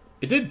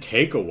 It did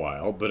take a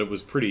while, but it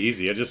was pretty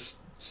easy. I just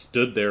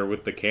stood there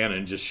with the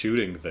cannon, just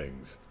shooting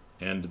things,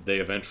 and they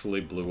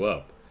eventually blew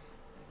up.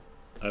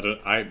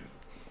 Of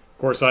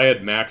course, I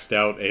had maxed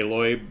out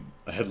Aloy.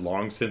 I had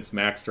long since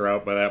maxed her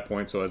out by that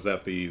point, so I was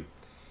at the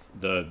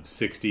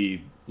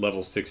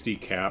level 60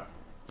 cap.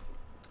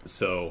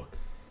 So,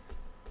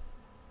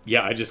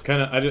 yeah, I just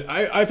kind of...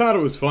 I thought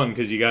it was fun,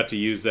 because you got to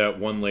use that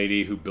one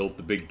lady who built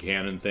the big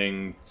cannon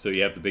thing, so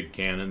you have the big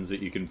cannons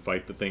that you can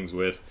fight the things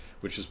with,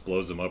 which just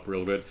blows them up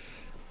real good.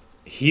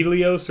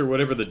 Helios, or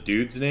whatever the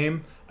dude's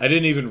name, I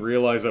didn't even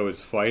realize I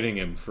was fighting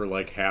him for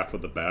like half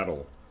of the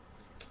battle.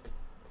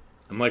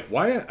 I'm like,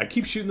 why? I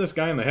keep shooting this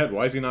guy in the head.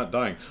 Why is he not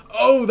dying?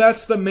 Oh,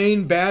 that's the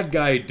main bad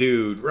guy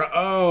dude.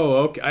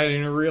 Oh, okay. I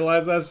didn't even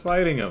realize I was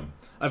fighting him.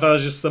 I thought it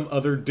was just some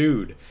other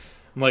dude.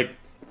 I'm like,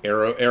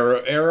 arrow,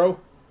 arrow,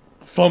 arrow.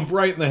 Thump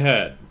right in the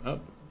head.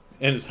 Oh,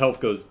 and his health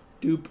goes,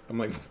 doop. I'm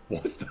like,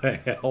 what the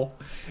hell?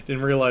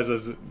 Didn't realize I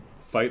was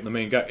fighting the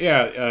main guy.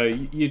 Yeah,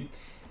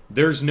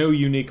 there's no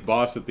unique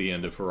boss at the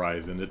end of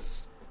Horizon.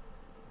 It's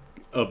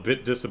a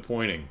bit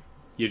disappointing.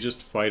 You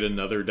just fight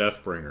another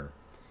Deathbringer.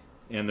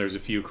 And there's a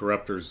few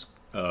Corruptors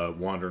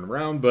wandering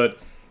around, but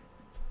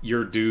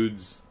your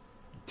dudes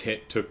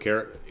took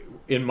care...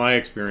 In my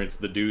experience,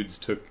 the dudes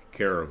took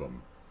care of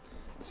them.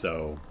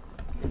 So,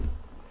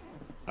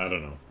 I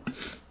don't know.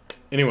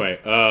 Anyway,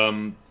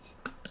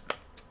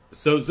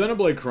 so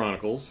Xenoblade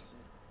Chronicles...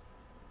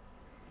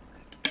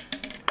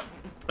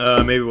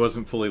 maybe it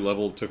wasn't fully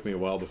leveled. It took me a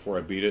while before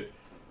I beat it.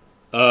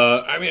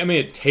 I mean,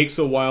 it takes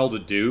a while to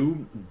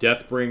do.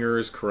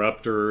 Deathbringers,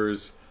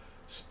 Corruptors,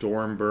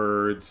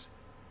 Stormbirds...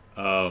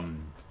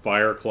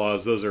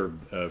 Fireclaws, those are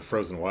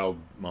Frozen Wild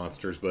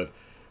monsters, but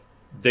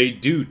they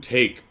do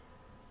take,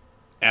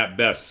 at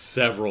best,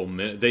 several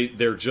minutes.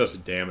 They're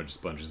just damage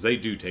sponges. They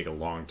do take a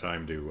long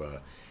time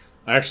to...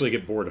 I actually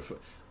get bored of...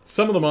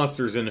 Some of the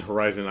monsters in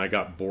Horizon I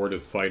got bored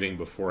of fighting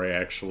before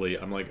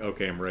I'm like,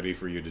 okay, I'm ready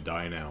for you to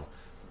die now.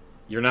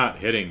 You're not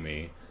hitting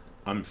me.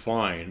 I'm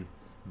fine,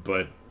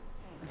 but...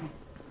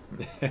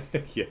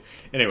 yeah.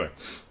 Anyway,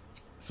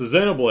 so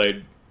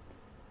Xenoblade...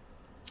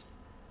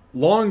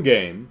 Long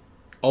game,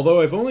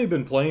 Although I've only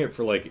been playing it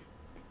for like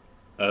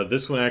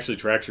this one actually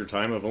tracks your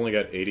time. I've only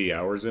got 80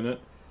 hours in it,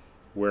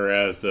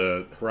 whereas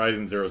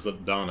Horizon Zero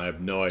Dawn, I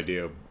have no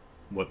idea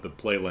what the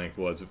play length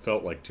was. It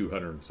felt like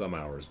 200 and some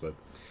hours, but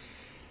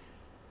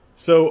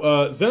so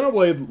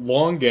Xenoblade,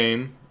 long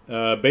game.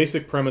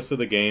 Basic premise of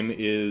the game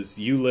is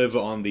you live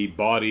on the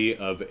body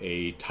of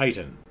a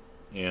Titan.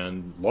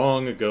 And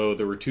long ago,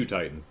 there were two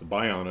Titans, the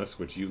Bionis,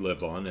 which you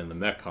live on, and the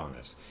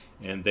Mechonis.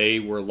 And they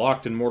were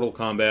locked in mortal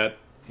combat,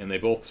 and they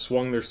both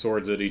swung their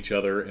swords at each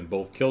other and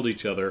both killed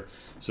each other.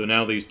 So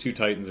now these two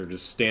Titans are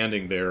just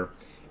standing there,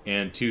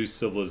 and two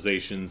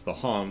civilizations, the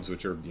Homs,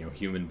 which are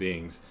human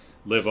beings,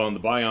 live on the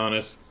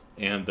Bionis,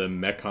 and the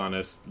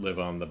Mechonis live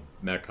on the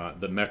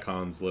the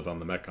Mechons live on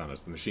the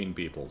Mechonis, the machine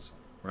peoples.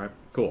 Right?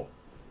 Cool.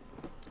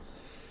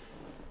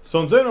 So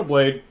in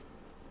Xenoblade,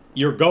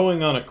 you're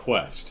going on a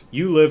quest.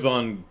 You live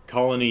on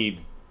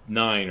Colony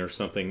 9 or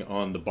something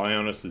on the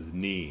Bionis'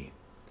 knee.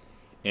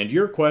 And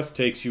your quest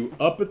takes you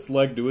up its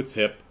leg to its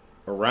hip,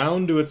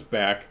 around to its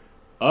back,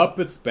 up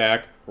its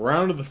back,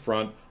 around to the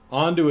front,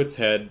 onto its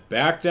head,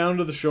 back down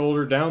to the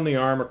shoulder, down the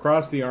arm, and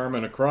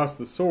across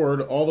the sword,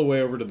 all the way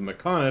over to the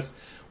Mechonis,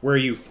 where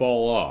you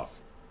fall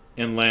off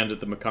and land at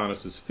the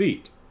Mechonis'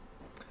 feet.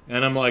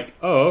 And I'm like,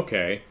 oh,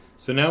 okay.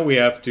 So now we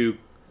have to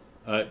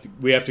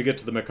get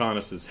to the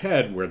Mechonis'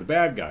 head where the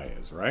bad guy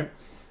is, right?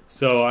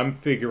 So I'm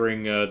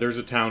figuring there's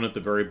a town at the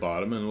very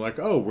bottom, and like,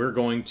 oh, we're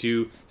going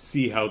to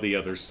see how the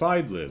other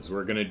side lives.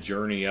 We're going to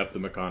journey up the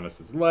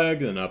Mechonis'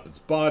 leg and up its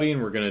body,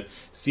 and we're going to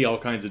see all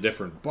kinds of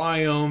different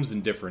biomes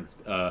and different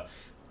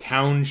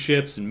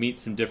townships and meet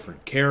some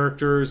different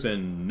characters.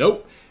 And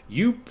nope,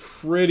 you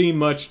pretty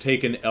much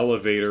take an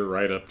elevator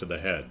right up to the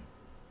head.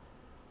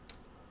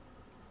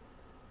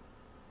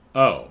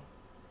 Oh.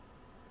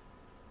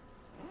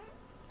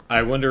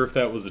 I wonder if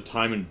that was a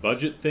time and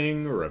budget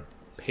thing or a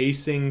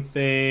pacing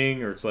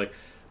thing, or it's like,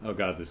 oh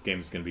god, this game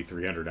is going to be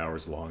 300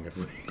 hours long if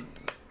we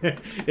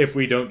if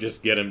we don't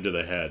just get him to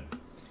the head.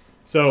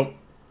 So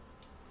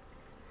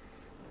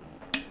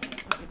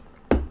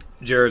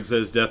Jared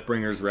says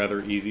Deathbringer's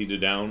rather easy to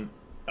down.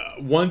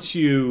 Once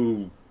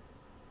you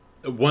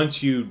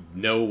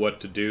know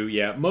what to do,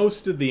 yeah,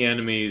 most of the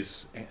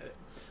enemies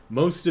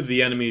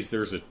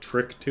there's a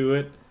trick to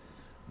it,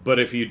 but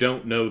if you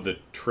don't know the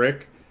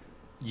trick,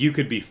 you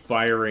could be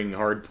firing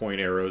hardpoint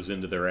arrows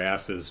into their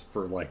asses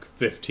for like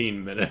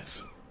 15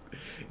 minutes.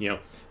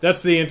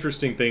 That's the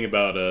interesting thing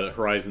about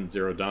Horizon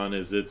Zero Dawn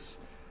is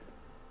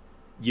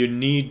you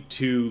need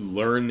to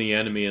learn the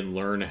enemy and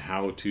learn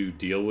how to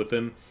deal with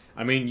him.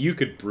 I mean, you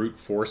could brute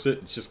force it.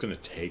 It's just going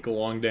to take a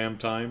long damn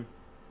time.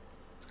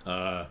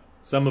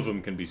 Some of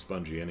them can be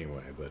spongy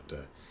anyway,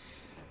 but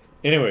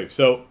anyway,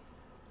 so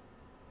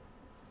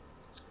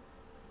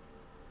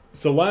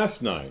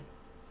last night,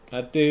 I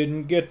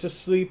didn't get to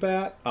sleep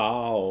at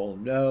all.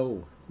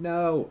 No.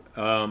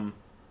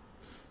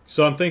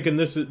 So I'm thinking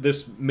this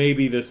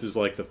is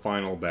like the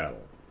final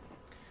battle.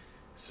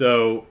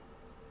 So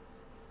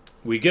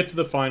we get to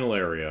the final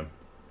area,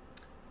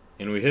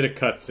 and we hit a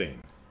cutscene.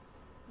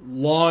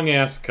 Long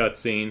ass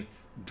cutscene,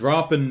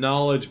 dropping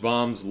knowledge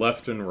bombs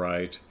left and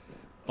right.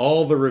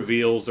 All the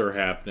reveals are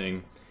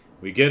happening.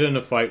 We get in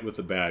a fight with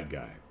the bad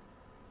guy.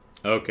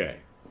 Okay,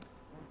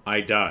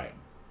 I died.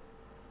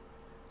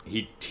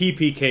 He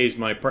TPKs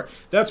my part.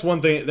 That's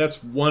one thing.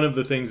 That's one of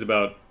the things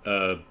about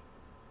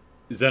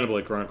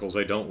Xenoblade Chronicles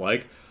I don't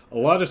like. A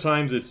lot of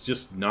times it's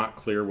just not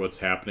clear what's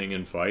happening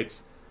in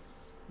fights.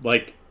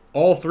 Like,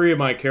 all three of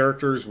my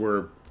characters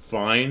were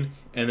fine,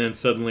 and then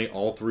suddenly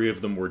all three of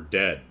them were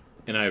dead,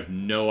 and I have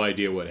no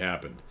idea what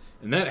happened.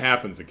 And that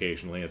happens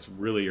occasionally. It's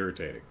really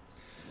irritating.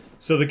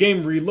 So the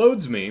game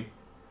reloads me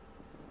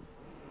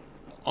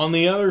on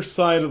the other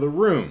side of the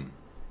room.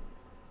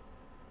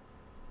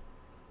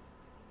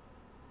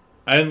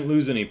 I didn't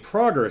lose any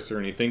progress or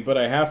anything, but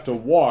I have to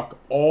walk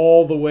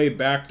all the way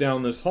back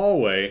down this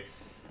hallway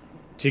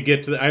to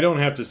get to I don't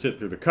have to sit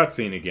through the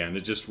cutscene again.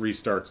 It just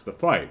restarts the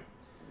fight.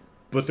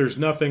 But there's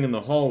nothing in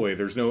the hallway.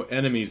 There's no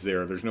enemies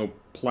there. There's no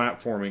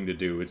platforming to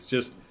do. It's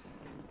just,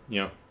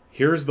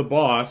 here's the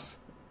boss,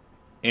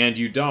 and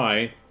you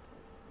die,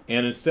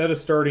 and instead of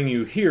starting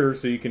you here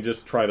so you can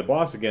just try the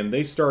boss again,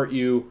 they start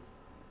you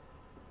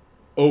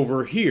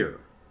over here.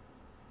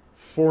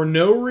 For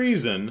no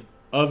reason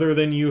other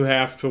than you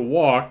have to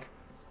walk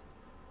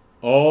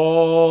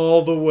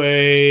all the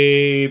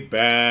way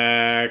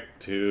back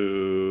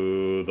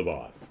to the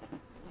boss.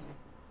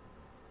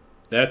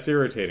 That's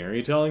irritating. Are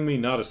you telling me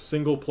not a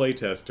single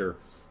playtester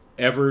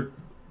ever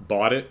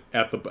bought it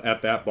at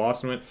that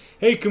boss and went,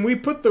 hey, can we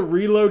put the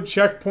reload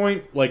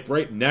checkpoint like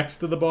right next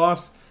to the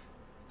boss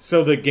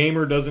so the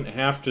gamer doesn't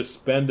have to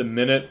spend a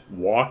minute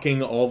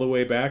walking all the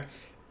way back?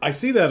 I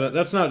see that.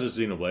 That's not just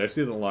Xenoblade. I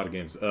see that in a lot of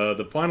games.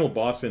 The final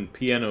boss in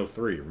Piano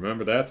 3.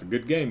 Remember that? It's a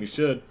good game. You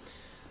should.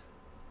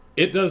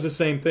 It does the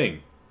same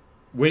thing.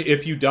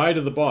 If you die to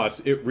the boss,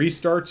 it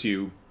restarts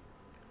you,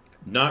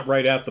 not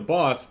right at the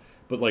boss,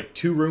 but like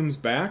 2 rooms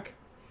back.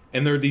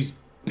 And there are these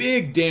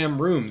big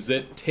damn rooms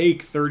that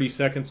take 30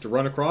 seconds to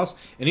run across,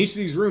 and each of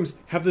these rooms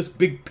have this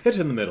big pit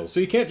in the middle, so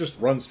you can't just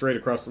run straight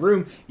across the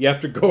room, you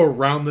have to go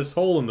around this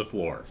hole in the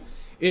floor.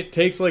 It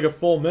takes like a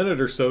full minute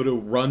or so to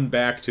run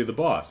back to the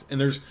boss, and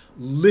there's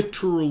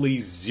literally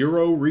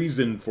zero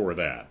reason for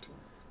that.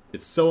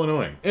 It's so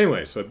annoying.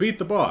 Anyway, so I beat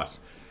the boss.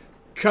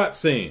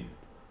 Cutscene.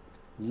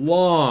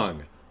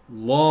 Long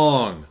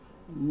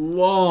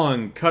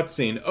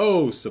cutscene.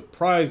 Oh,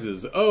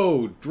 surprises.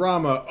 Oh,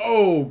 drama.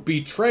 Oh,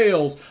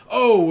 betrayals.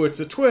 Oh, it's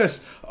a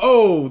twist.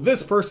 Oh,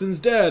 this person's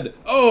dead.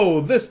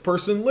 Oh, this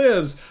person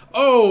lives.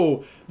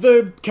 Oh,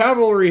 the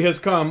cavalry has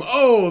come.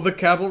 Oh, the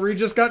cavalry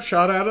just got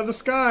shot out of the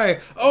sky.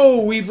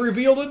 Oh, we've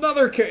revealed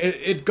another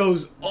it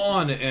goes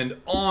on and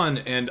on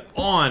and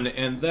on,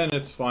 and then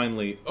it's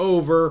finally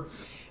over.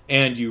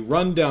 And you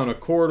run down a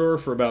corridor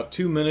for about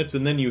 2 minutes,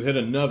 and then you hit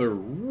another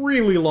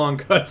really long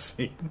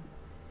cutscene.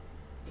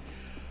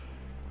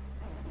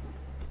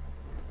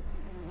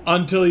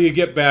 Until you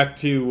get back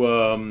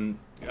to,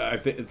 I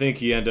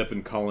think you end up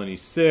in Colony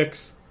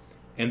 6,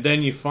 and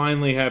then you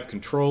finally have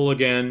control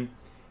again,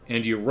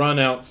 and you run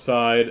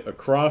outside,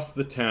 across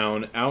the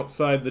town,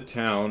 outside the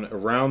town,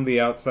 around the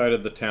outside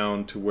of the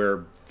town to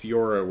where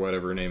Fiora,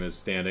 whatever her name is,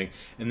 standing,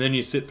 and then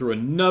you sit through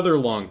another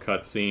long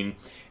cutscene,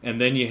 and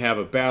then you have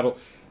a battle.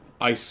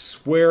 I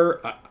swear,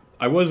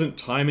 I wasn't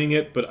timing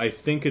it, but I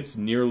think it's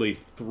nearly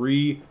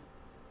 3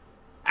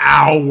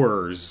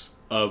 hours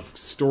of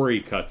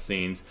story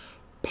cutscenes,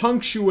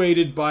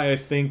 punctuated by, I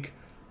think,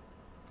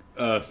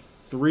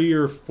 3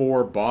 or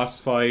 4 boss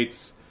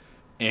fights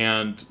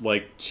and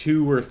like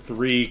 2 or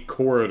 3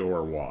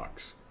 corridor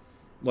walks.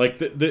 Like,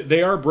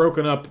 they are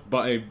broken up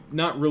by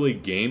not really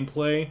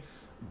gameplay,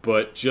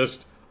 but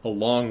just a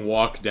long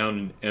walk down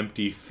an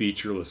empty,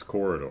 featureless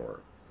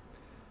corridor.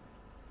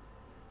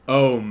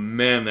 Oh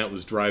man, that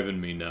was driving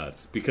me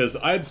nuts. Because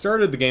I had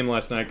started the game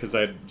last night because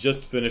I had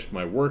just finished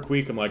my work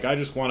week. I'm like, I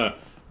just want to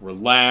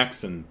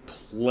relax and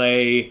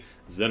play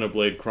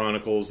Xenoblade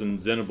Chronicles. And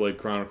Xenoblade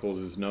Chronicles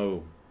is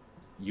no,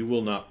 you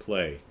will not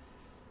play.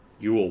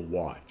 You will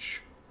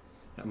watch.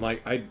 I'm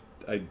like, I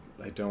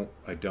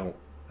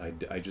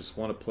just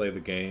want to play the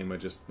game. I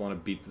just want to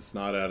beat the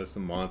snot out of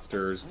some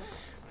monsters,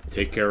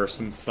 take care of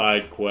some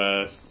side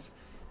quests,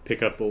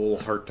 pick up the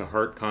little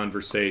heart-to-heart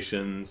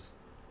conversations.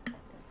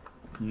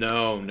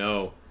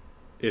 No.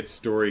 It's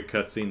story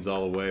cutscenes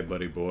all the way,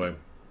 buddy boy.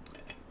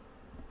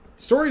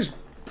 Story's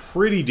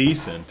pretty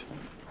decent.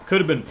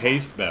 Could have been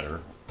paced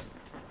better.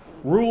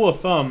 Rule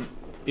of thumb,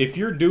 if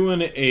you're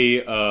doing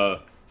a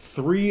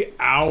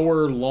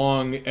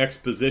 3-hour-long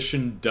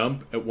exposition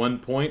dump at one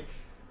point,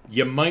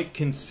 you might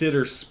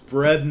consider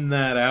spreading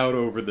that out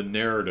over the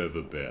narrative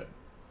a bit.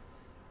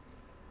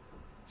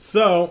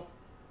 So,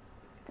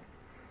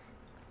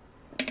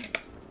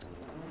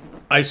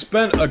 I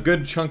spent a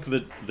good chunk of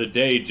the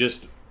day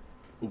just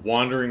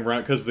wandering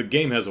around, because the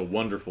game has a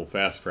wonderful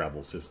fast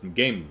travel system. The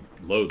game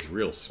loads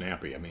real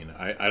snappy. I mean,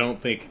 I don't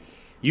think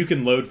you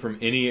can load from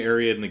any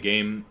area in the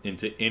game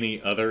into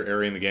any other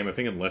area in the game, I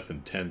think in less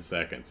than 10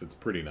 seconds. It's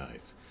pretty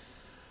nice.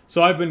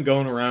 So I've been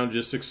going around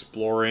just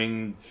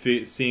exploring,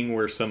 seeing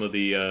where some of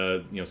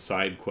the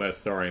side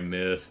quests are I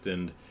missed,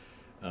 and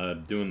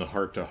doing the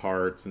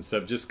heart-to-hearts and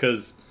stuff, just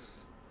because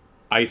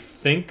I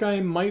think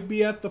I might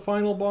be at the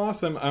final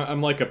boss.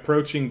 I'm like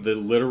approaching the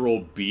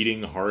literal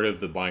beating heart of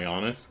the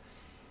Bionis.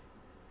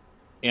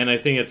 And I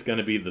think it's going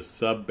to be the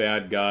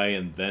sub-bad guy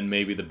and then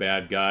maybe the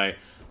bad guy.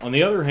 On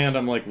the other hand,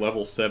 I'm like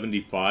level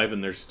 75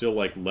 and there's still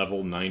like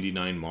level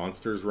 99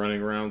 monsters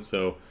running around.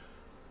 So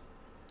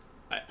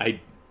I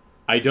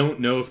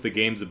don't know if the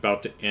game's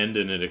about to end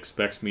and it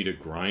expects me to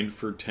grind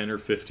for 10 or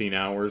 15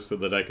 hours so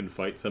that I can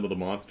fight some of the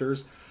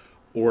monsters.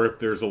 Or if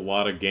there's a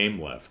lot of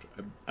game left.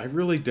 I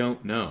really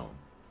don't know.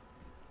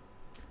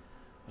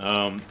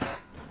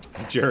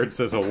 Jared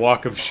says a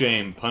walk of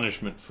shame,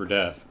 punishment for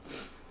death.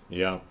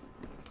 Yeah.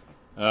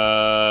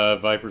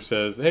 Viper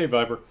says, hey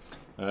Viper,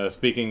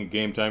 speaking of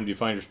game time, do you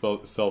find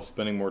yourself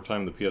spending more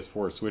time on the PS4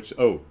 or Switch?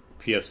 Oh,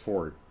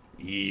 PS4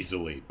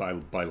 easily, by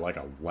like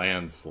a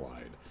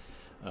landslide.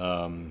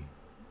 Oh,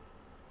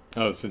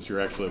 since you're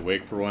actually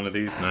awake for one of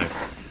these, nice.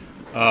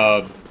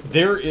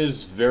 There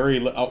is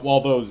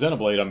although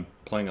Xenoblade I'm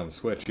playing on the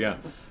Switch, yeah.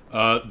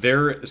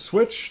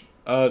 Switch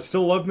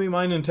still love me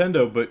my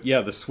Nintendo, but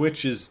yeah, the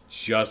Switch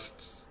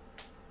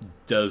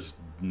does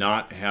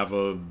not have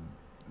a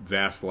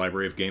vast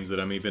library of games that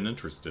I'm even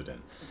interested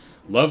in.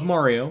 Love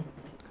Mario.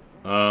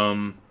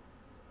 Mario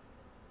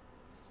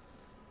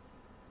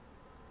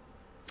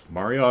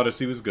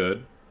Odyssey was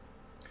good.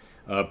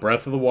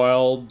 Breath of the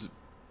Wild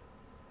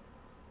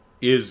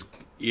is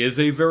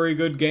a very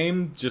good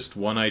game, just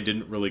one I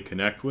didn't really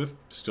connect with.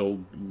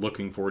 Still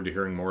looking forward to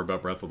hearing more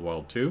about Breath of the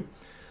Wild 2.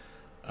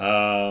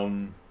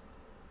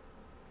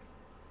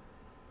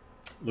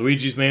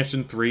 Luigi's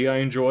Mansion 3 I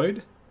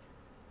enjoyed.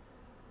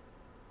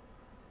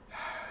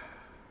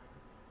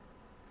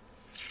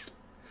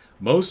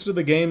 Most of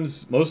the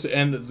games,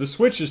 and the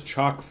Switch is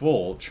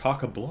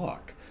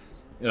chock-a-block,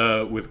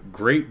 with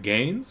great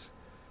games.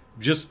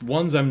 Just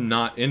ones I'm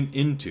not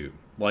into,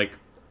 like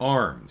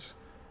ARMS,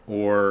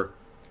 or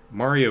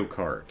Mario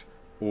Kart,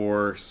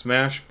 or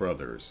Smash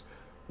Brothers,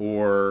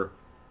 or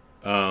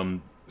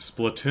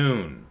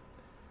Splatoon.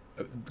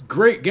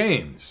 Great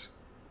games.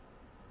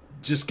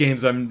 Just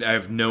games I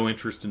have no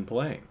interest in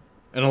playing.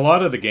 And a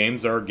lot of the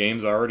games are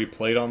games I already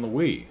played on the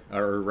Wii,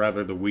 or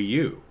rather the Wii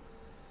U.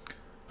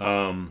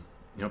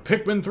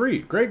 Pikmin 3,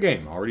 great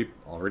game.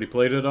 Already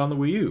played it on the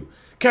Wii U.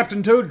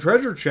 Captain Toad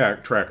Treasure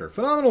Tracker,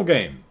 phenomenal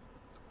game.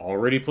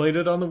 Already played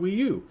it on the Wii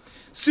U.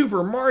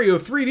 Super Mario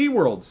 3D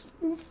Worlds,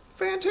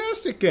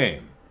 fantastic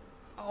game.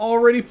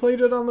 Already played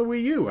it on the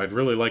Wii U. I'd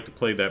really like to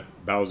play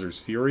that Bowser's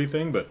Fury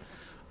thing, but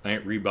I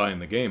ain't rebuying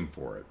the game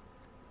for it.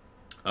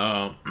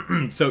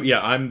 So yeah,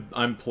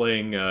 I'm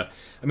playing.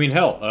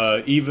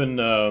 Even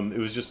it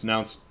was just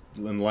announced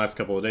in the last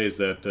couple of days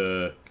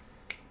that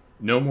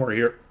No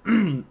More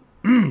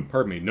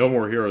No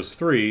More Heroes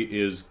 3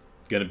 is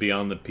going to be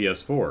on the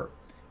PS4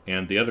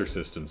 and the other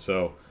system.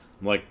 So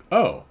I'm like,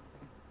 oh,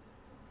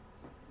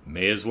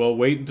 may as well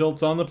wait until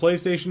it's on the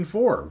PlayStation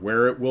 4,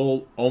 where it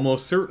will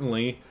almost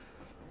certainly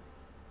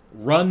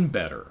run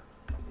better.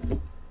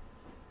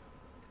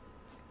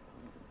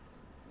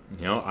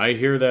 I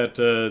hear that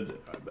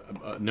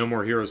No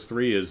More Heroes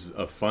 3 is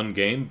a fun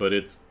game, but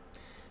it's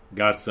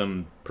got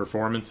some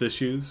performance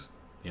issues,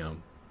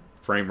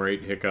 frame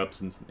rate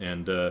hiccups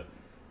and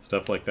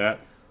stuff like that.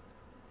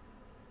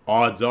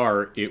 Odds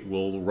are it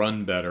will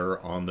run better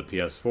on the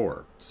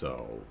PS4,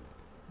 so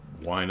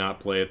why not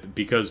play it?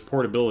 Because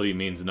portability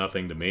means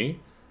nothing to me.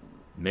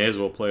 May as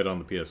well play it on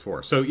the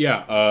PS4. So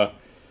yeah,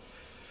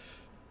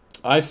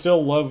 I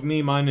still love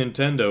my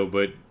Nintendo,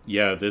 but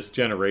yeah, this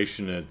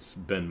generation it's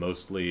been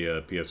mostly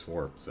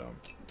PS4. So,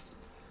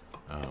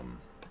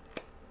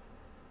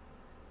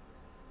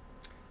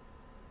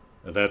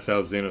 that's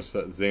how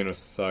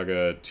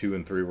Xenosaga 2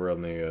 and 3 were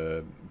on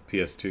the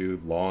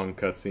PS2. Long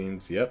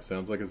cutscenes. Yep,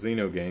 sounds like a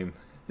Xeno game.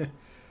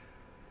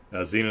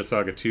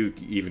 Xenosaga 2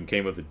 even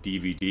came with a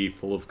DVD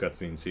full of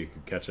cutscenes so you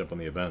could catch up on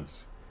the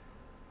events.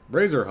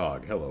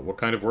 Razorhog, hello. What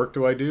kind of work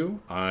do?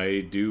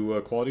 I do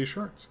quality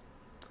assurance.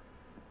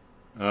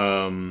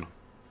 Jared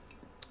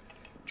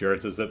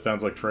says that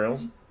sounds like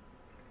Trails.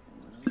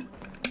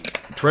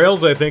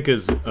 Trails, I think,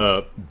 is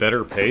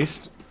better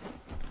paced.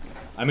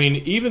 I mean,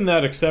 even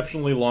that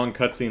exceptionally long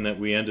cutscene that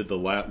we ended the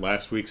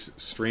last week's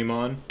stream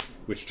on,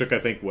 which took, I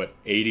think,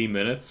 80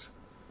 minutes?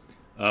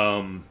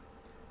 For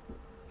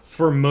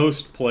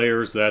most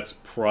players, that's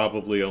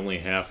probably only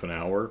half an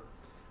hour.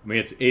 I mean,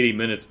 it's 80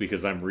 minutes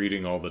because I'm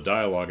reading all the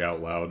dialogue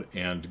out loud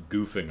and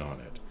goofing on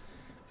it.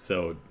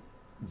 So,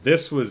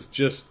 this was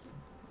just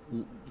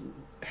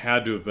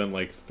had to have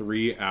been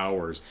 3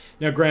 hours.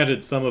 Now,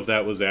 granted, some of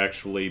that was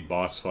actually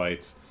boss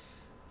fights,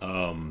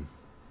 and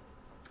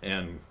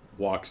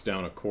walks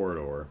down a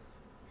corridor.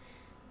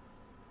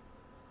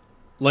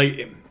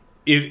 That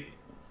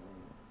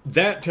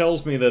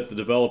tells me that the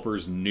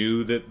developers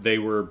knew that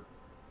their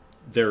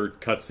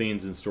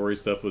cutscenes and story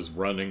stuff was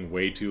running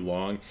way too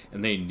long,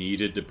 and they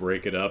needed to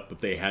break it up,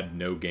 but they had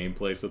no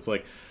gameplay. So it's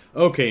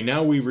okay,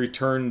 now we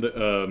return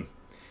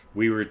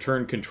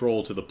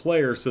control to the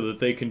player so that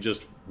they can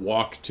just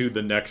walk to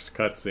the next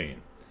cutscene.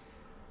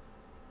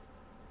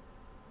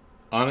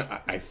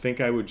 I think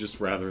I would just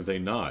rather they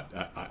not.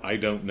 I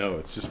don't know.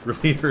 It's just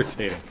really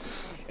irritating.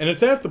 And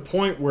it's at the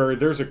point where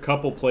there's a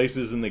couple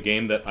places in the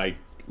game that I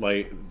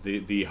like,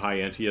 the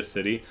Hyantia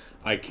City.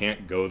 I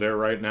can't go there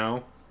right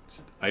now.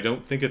 I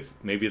don't think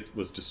maybe it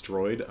was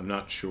destroyed. I'm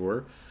not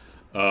sure.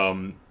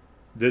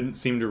 Didn't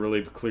seem to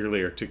really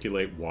clearly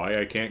articulate why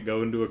I can't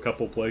go into a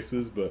couple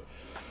places, but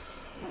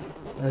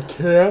I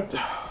can't.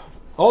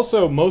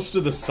 Also, most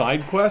of the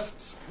side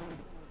quests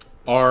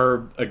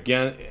are,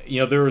 again,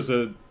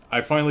 I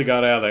finally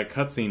got out of that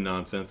cutscene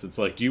nonsense. It's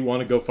do you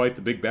want to go fight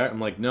the big bad? I'm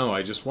no,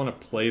 I just want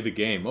to play the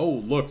game. Oh,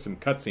 look, some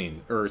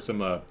cutscene, or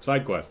some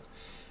side quests.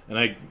 And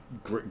I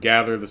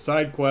gather the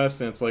side quests,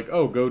 and it's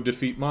oh, go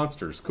defeat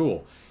monsters.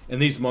 Cool.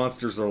 And these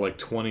monsters are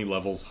 20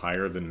 levels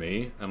higher than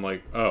me. I'm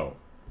oh.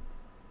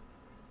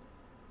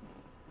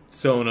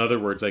 So, in other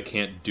words, I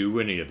can't do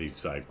any of these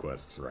side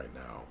quests right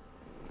now.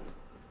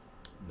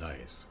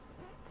 Nice.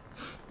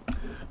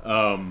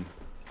 I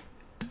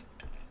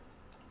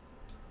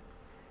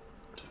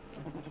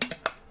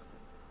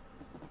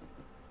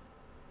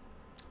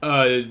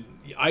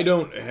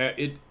don't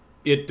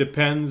it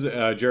depends.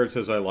 Jared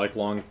says I like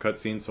long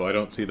cutscenes, so I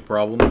don't see the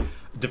problem.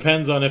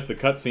 Depends on if the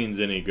cutscene's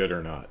any good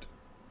or not.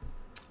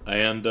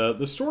 And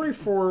the story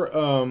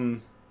for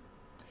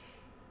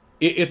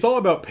it's all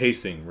about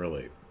pacing,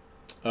 really.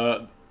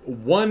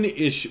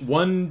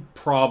 One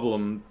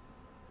problem.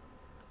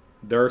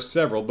 There are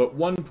several, but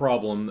one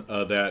problem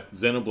that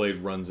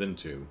Xenoblade runs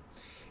into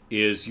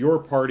is your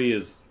party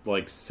is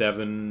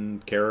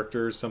 7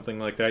 characters, something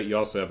like that. You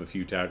also have a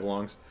few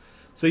tag-alongs.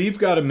 So you've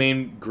got a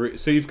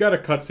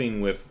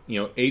cutscene with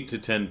 8 to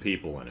 10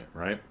 people in it,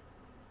 right?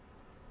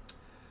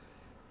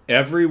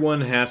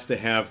 Everyone has to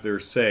have their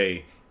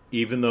say,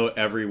 even though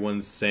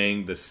everyone's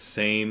saying the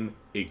same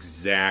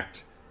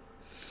exact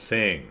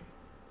thing.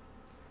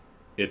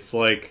 It's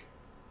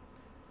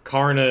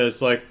Karna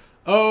is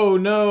oh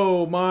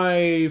no,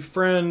 my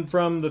friend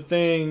from the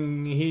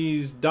thing,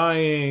 he's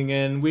dying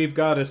and we've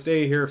got to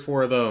stay here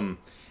for them.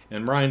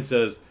 And Ryan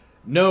says,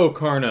 no,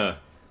 Karna,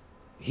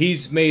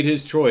 he's made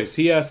his choice.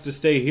 He has to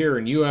stay here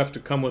and you have to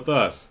come with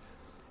us.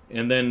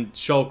 And then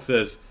Shulk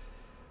says,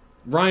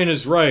 Ryan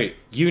is right.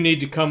 You need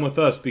to come with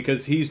us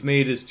because he's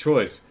made his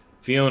choice.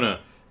 Fiona,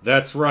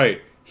 that's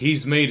right.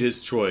 He's made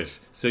his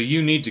choice. So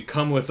you need to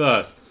come with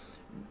us.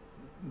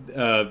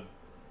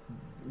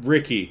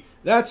 Ricky,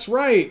 that's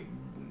right.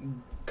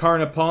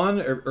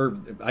 Karnapan, or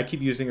I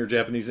keep using her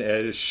Japanese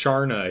name.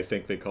 Sharna, I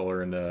think they call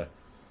her in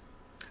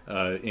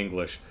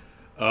English.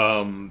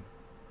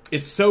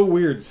 It's so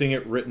weird seeing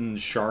it written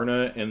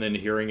Sharna and then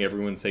hearing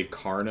everyone say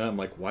Karna. I'm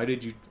like, why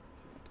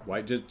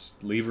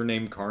just leave her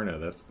name Karna?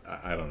 That's,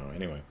 I don't know.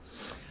 Anyway.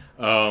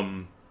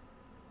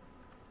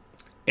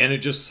 And it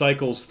just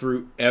cycles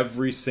through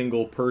every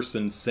single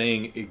person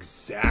saying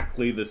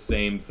exactly the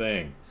same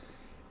thing.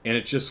 And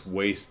it just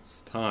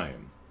wastes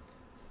time.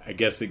 I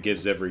guess it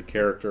gives every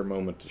character a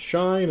moment to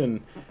shine,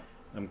 and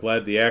I'm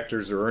glad the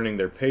actors are earning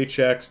their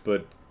paychecks,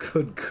 but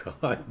good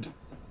God.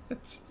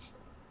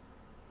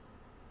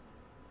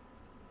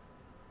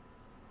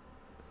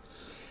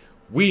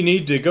 We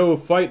need to go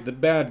fight the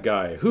bad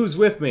guy. Who's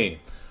with me?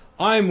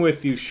 I'm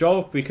with you,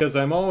 Shulk, because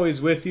I'm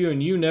always with you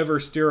and you never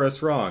steer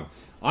us wrong.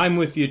 I'm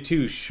with you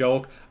too,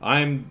 Shulk.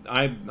 I'm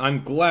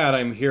glad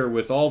I'm here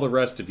with all the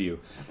rest of you.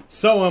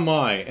 So am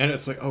I. And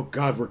it's like, oh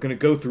God, we're going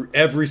to go through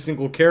every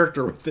single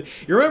character with it.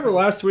 You remember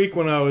last week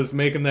when I was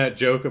making that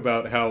joke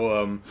about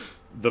how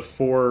the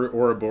 4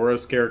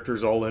 Ouroboros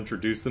characters all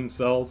introduce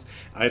themselves?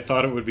 I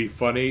thought it would be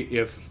funny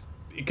if,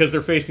 because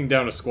they're facing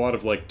down a squad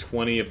of like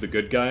 20 of the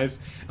good guys.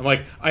 I'm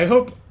like, I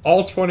hope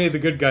all 20 of the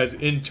good guys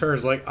in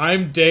turns, like,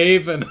 I'm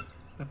Dave and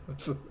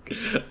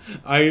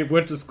I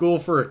went to school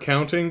for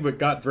accounting but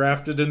got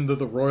drafted into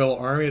the Royal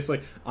Army. It's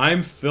like,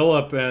 I'm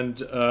Philip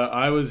and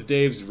I was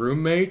Dave's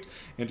roommate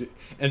and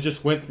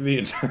just went through the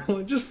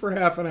entire, just for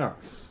half an hour.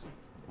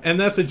 And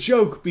that's a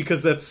joke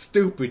because that's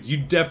stupid. You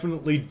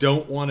definitely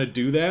don't want to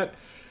do that.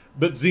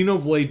 But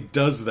Xenoblade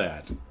does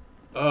that.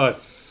 Oh,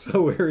 it's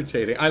so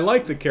irritating. I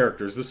like the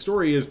characters. The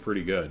story is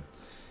pretty good.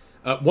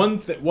 One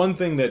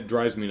thing that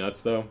drives me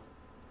nuts, though,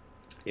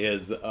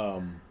 is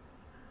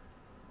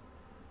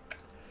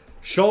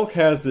Shulk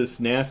has this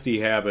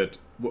nasty habit.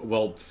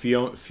 Well,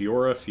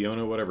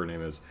 Fiona, whatever her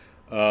name is.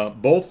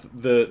 Both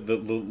the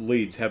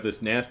leads have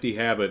this nasty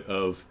habit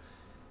of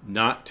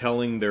not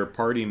telling their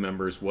party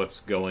members what's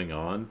going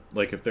on.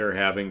 Like if they're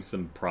having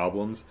some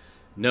problems.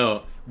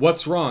 No.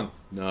 What's wrong?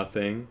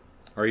 Nothing.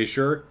 Are you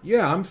sure?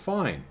 Yeah, I'm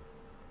fine.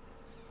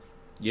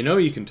 You know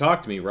you can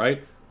talk to me,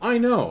 right? I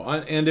know.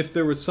 And if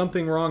there was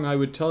something wrong, I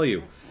would tell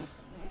you.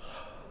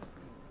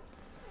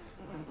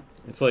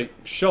 It's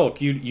like,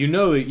 Shulk, you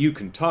know that you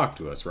can talk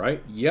to us,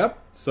 right? Yep.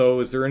 So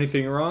is there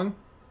anything wrong?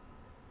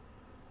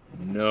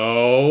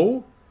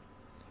 No.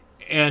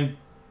 And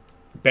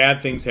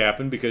bad things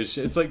happen because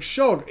it's like,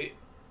 Shulk,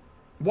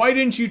 why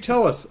didn't you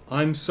tell us?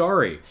 I'm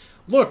sorry.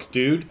 Look,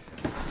 dude,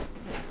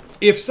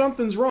 if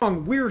something's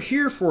wrong, we're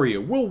here for you.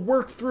 We'll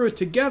work through it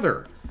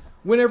together.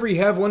 Whenever you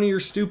have one of your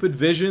stupid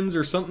visions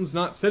or something's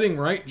not sitting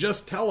right,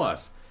 just tell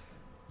us.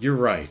 You're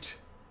right.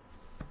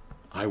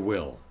 I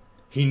will.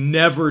 He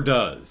never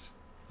does.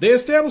 They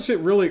establish it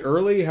really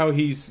early how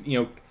he's,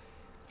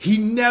 he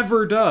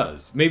never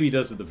does. Maybe he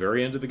does at the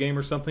very end of the game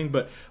or something,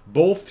 but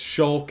both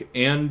Shulk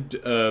and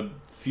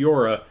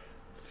Fiona,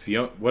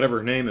 whatever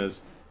her name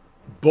is,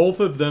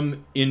 both of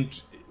them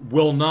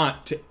will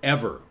not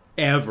ever,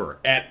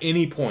 at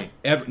any point,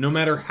 ever, no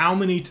matter how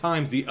many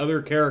times the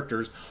other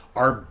characters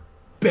are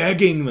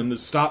begging them to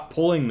stop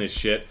pulling this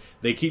shit,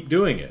 they keep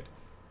doing it.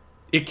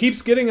 It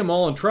keeps getting them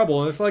all in trouble,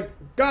 and it's like,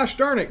 gosh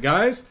darn it,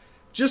 guys.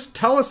 Just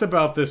tell us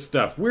about this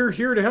stuff. We're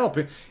here to help.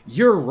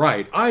 You're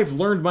right. I've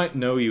learned my...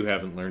 No, you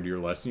haven't learned your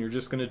lesson. You're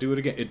just going to do it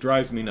again. It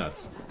drives me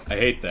nuts. I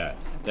hate that.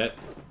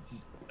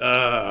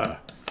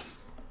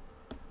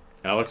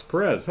 Alex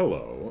Perez,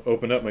 hello.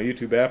 Opened up my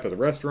YouTube app at the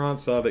restaurant,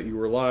 saw that you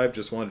were live,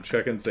 just wanted to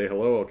check in and say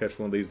hello. I'll catch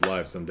one of these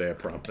live someday, I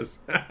promise.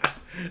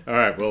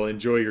 Alright, well,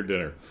 enjoy your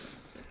dinner.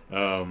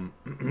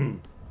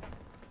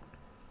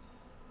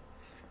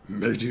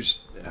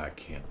 Mage's... I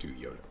can't do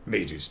Yoda.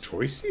 Mage's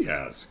choice he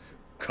has.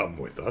 Come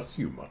with us,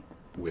 you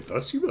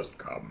must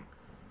come.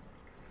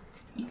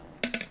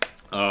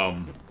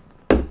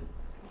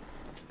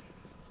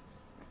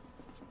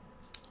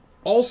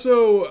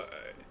 Also,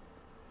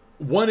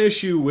 one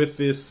issue with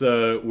this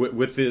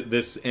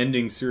this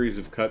ending series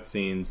of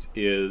cutscenes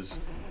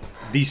is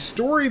the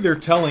story they're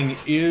telling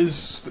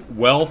is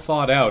well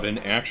thought out and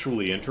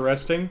actually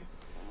interesting,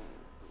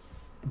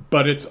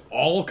 but it's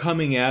all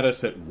coming at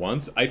us at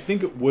once. I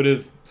think it would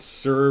have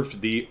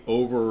served the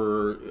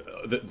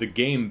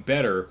game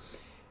better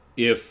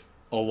if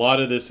a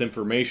lot of this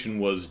information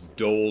was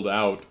doled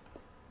out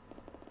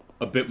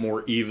a bit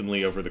more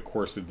evenly over the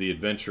course of the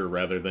adventure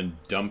rather than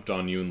dumped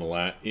on you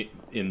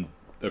in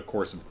the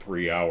course of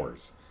 3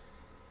 hours.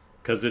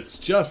 Because it's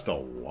just a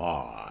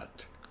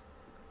lot.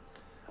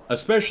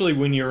 Especially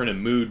when you're in a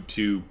mood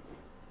to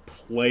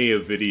play a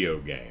video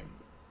game.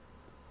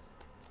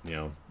 You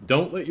know,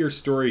 don't let your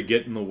story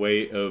get in the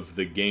way of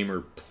the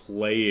gamer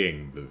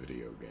playing the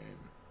video game.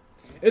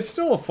 It's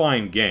still a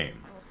fine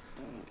game.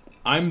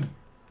 I'm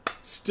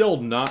still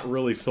not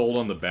really sold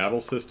on the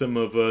battle system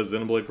of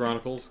Xenoblade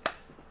Chronicles.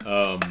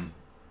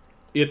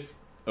 It's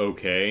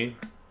okay.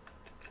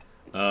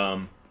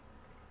 The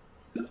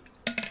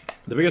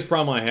biggest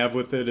problem I have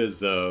with it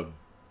is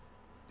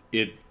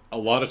it a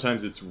lot of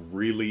times it's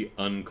really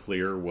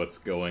unclear what's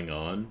going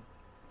on.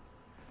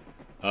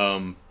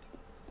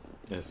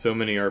 So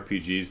many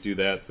RPGs do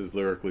that, says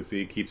Lyrically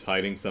C. Keeps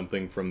hiding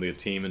something from the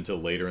team until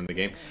later in the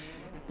game.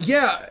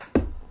 Yeah,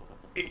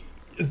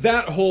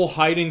 that whole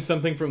hiding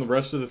something from the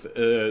rest of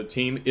the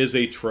team is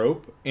a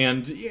trope,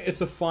 and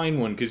it's a fine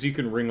one because you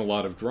can wring a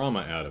lot of drama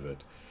out of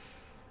it.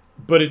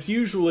 But it's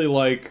usually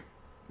like,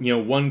 you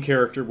know, one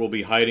character will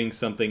be hiding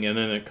something, and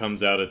then it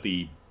comes out at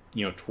the,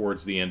 you know,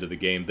 towards the end of the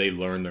game, they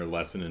learn their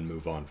lesson and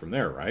move on from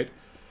there, right?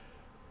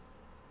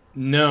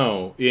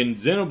 No, in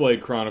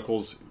Xenoblade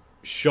Chronicles,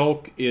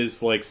 Shulk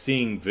is like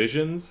seeing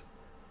visions,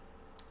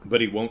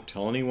 but he won't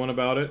tell anyone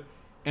about it.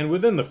 And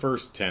within the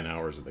first 10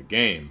 hours of the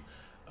game,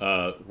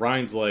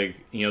 Ryan's like,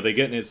 you know, they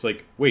get in, it's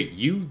like, wait,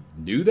 you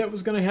knew that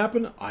was going to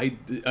happen? I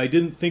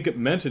didn't think it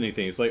meant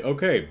anything. It's like,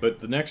 okay,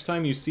 but the next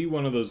time you see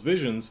one of those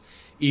visions,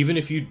 even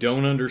if you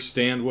don't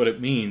understand what it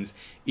means,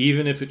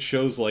 even if it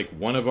shows like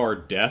one of our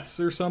deaths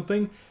or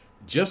something,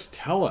 just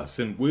tell us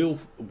and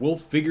we'll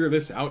figure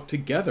this out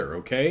together,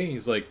 okay?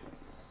 He's like,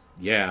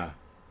 yeah,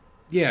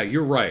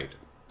 you're right.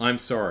 I'm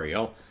sorry.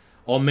 I'll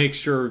make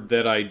sure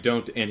that I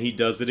don't. And he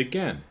does it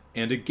again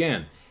and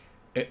again.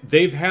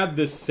 They've had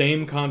this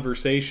same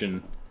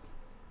conversation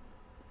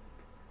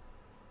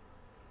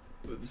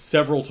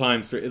several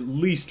times, at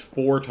least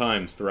 4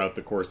 times throughout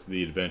the course of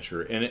the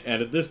adventure. And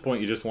at this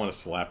point, you just want to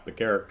slap the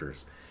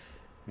characters.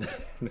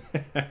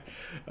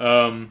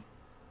 I'm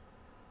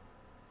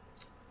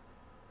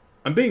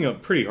being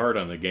pretty hard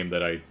on the game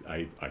that I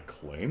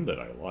claim that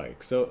I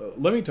like. So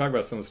let me talk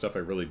about some of the stuff I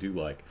really do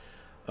like.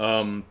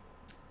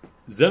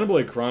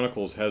 Xenoblade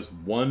Chronicles has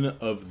one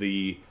of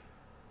the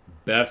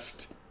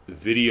best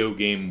video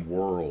game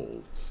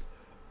worlds.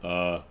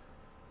 One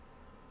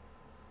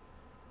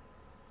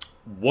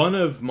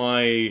of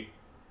my...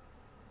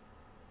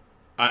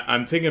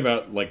 I'm thinking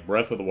about, like,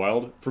 Breath of the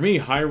Wild. For me,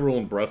 Hyrule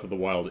and Breath of the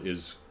Wild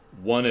is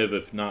one of,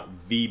 if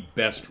not the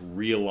best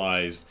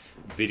realized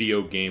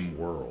video game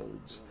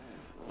worlds.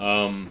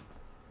 I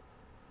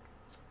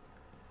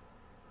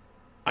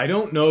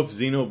don't know if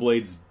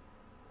Xenoblade's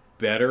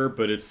better,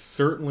 but it's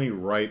certainly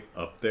right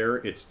up there.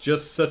 It's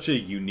just such a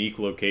unique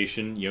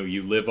location. You know,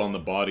 you live on the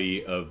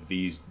body of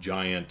these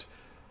giant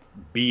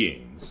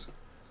beings,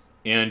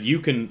 and you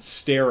can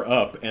stare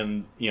up,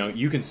 and you know,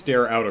 you can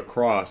stare out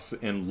across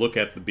and look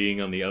at the being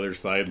on the other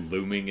side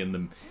looming in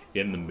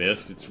the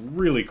mist. It's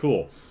really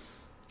cool.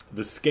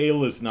 The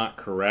scale is not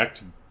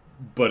correct,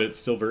 but it's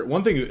still very...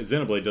 One thing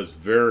Xenoblade does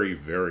very,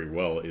 very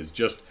well is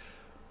just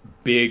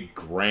big,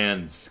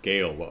 grand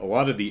scale. A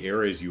lot of the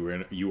areas you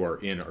are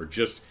in are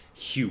just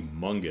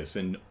humongous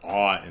and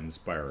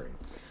awe-inspiring.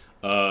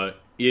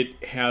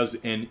 It has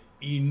an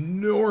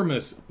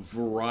enormous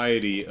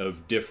variety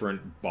of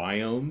different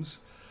biomes,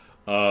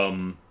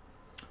 and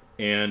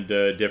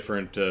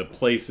different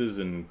places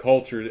and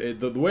cultures.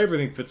 The way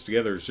everything fits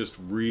together is just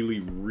really,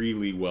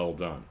 really well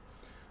done.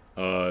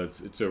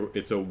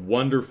 It's a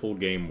wonderful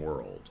game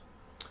world.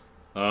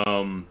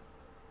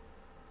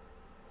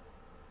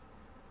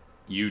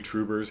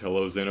 YouTubers,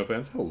 hello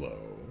Xenofans,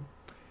 hello.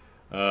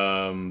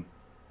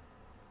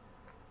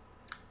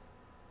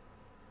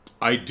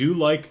 I do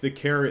like the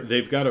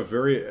they've got a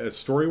very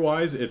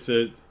story-wise. It's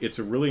a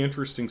really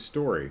interesting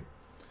story.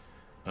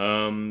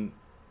 The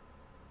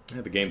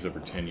game's over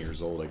 10 years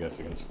old. I guess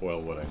I can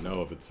spoil what I know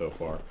of it so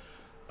far.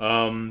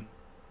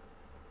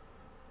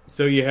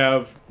 So you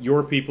have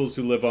your peoples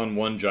who live on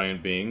one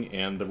giant being,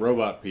 and the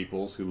robot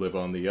peoples who live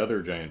on the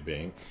other giant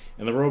being.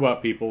 And the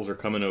robot peoples are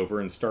coming over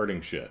and starting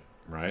shit,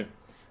 right?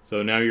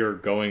 So now you're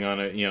going on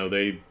a, you know,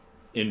 they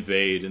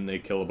invade and they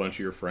kill a bunch of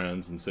your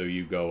friends, and so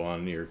you go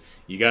on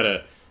you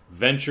gotta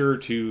venture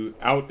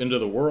out into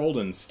the world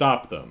and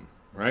stop them,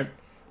 right?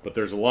 But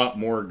there's a lot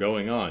more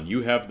going on.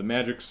 You have the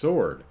magic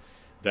sword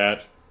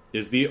that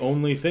is the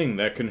only thing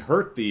that can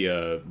hurt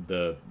the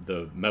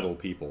metal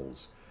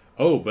peoples.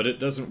 Oh, but it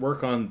doesn't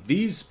work on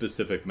these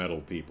specific metal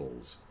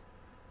peoples.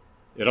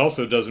 It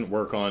also doesn't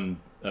work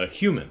on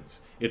humans.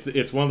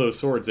 It's one of those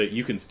swords that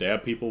you can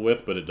stab people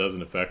with, but it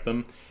doesn't affect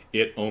them.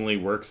 It only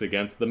works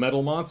against the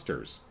metal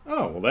monsters.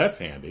 Oh, well, that's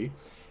handy.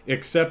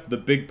 Except the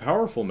big,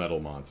 powerful metal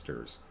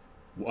monsters.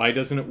 Why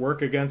doesn't it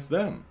work against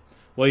them?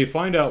 Well, you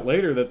find out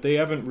later that they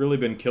haven't really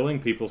been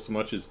killing people so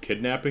much as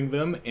kidnapping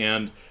them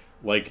and,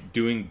 like,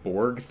 doing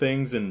Borg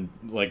things and,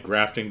 like,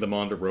 grafting them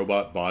onto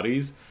robot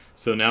bodies.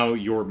 So now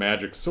your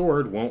magic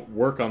sword won't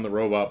work on the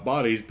robot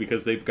bodies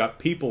because they've got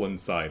people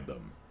inside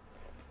them.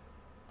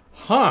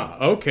 Huh,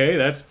 okay,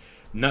 that's...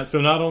 Not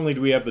only do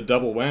we have the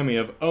double whammy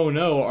of, oh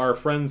no, our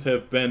friends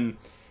have been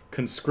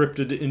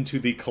conscripted into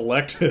the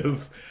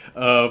collective,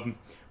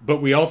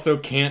 but we also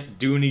can't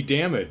do any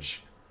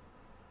damage.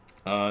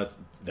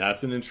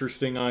 That's an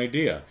interesting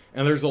idea.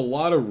 And there's a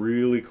lot of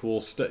really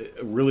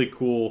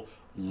cool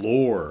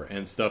lore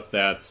and stuff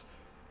that's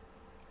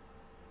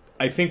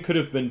I think could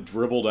have been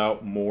dribbled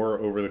out more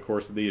over the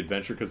course of the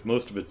adventure because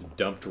most of it's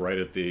dumped right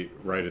at the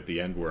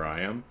end where I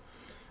am,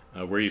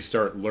 where you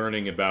start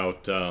learning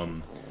about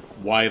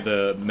why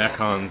the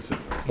mechons,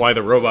 why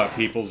the robot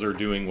peoples are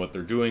doing what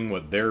they're doing,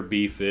 what their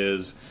beef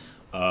is,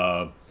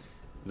 why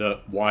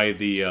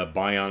the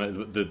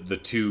the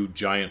two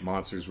giant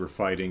monsters were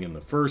fighting in the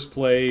first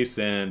place,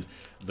 and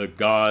the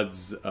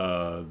gods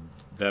that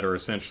are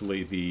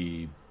essentially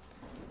the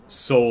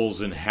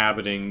souls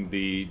inhabiting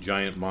the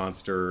giant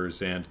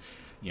monsters, and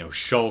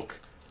Shulk.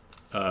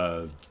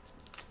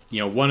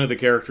 One of the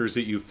characters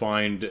that you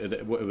find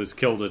that was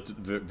killed at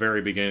the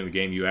very beginning of the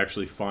game, you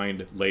actually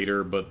find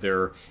later, but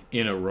they're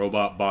in a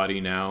robot body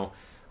now.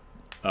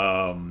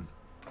 And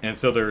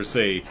so there's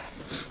and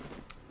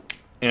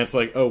it's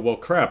like, oh well,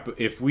 crap!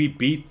 If we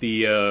beat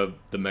the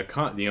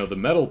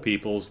metal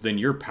peoples, then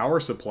your power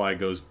supply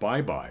goes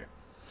bye-bye,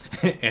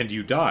 and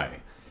you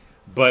die.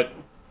 But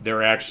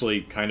they're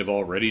actually kind of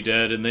already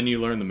dead, and then you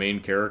learn the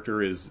main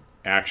character is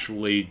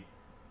actually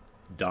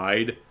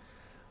died,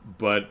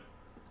 but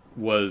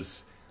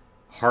was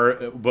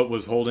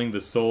holding the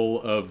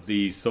soul of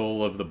the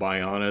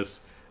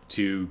Bionis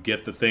to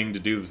get the thing to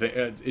do the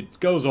thing. It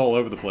goes all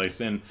over the place,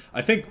 and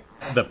I think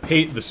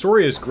the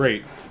story is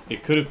great.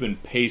 It could have been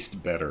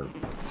paced better.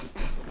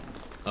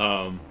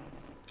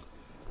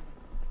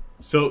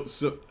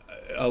 So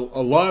a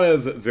lot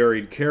of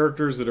varied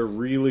characters that are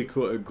really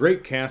cool. A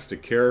great cast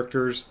of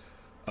characters.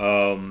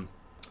 The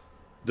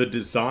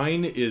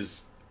design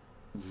is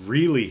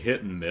really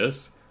hit and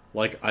miss.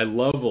 Like, I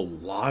love a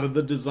lot of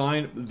the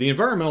design. The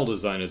environmental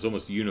design is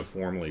almost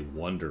uniformly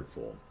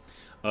wonderful.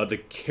 The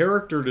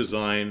character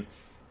design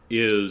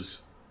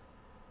is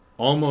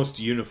almost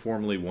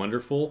uniformly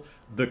wonderful.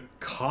 The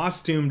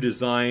costume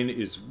design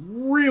is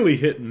really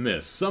hit and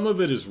miss. Some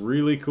of it is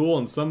really cool,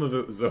 and some of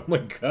it is, oh my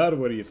god,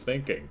 what are you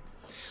thinking?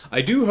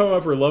 I do,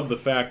 however, love the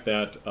fact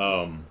that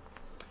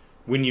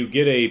when you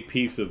get a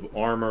piece of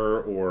armor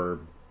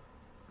or,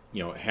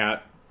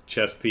 hat,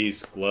 chest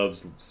piece,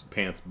 gloves,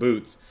 pants,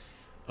 boots,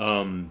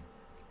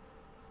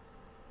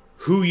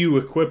 who you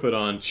equip it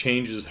on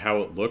changes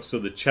how it looks. So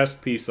the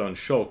chest piece on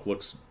Shulk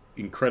looks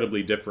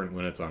incredibly different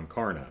when it's on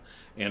Karna,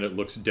 and it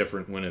looks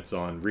different when it's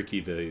on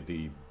Ricky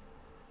the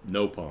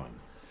Nopon.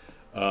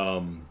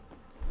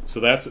 So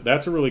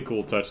that's a really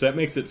cool touch. That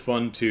makes it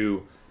fun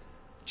to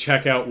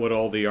check out what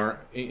all the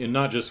and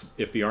not just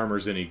if the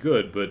armor's any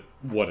good, but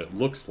what it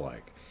looks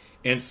like.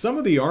 And some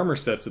of the armor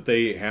sets that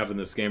they have in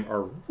this game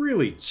are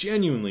really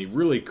genuinely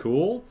really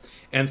cool,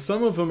 and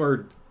some of them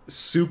are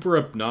super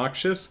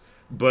obnoxious,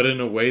 but in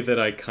a way that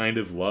I kind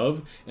of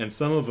love, and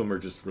some of them are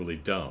just really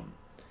dumb.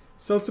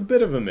 So it's a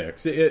bit of a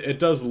mix. It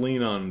does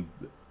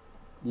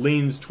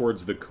leans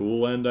towards the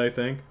cool end, I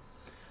think.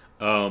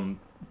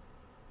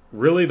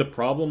 Really, the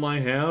problem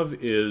I have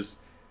is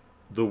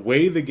the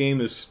way the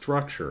game is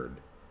structured.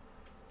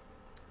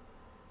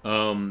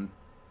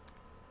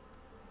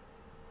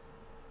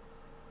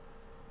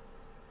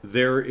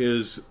 There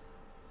is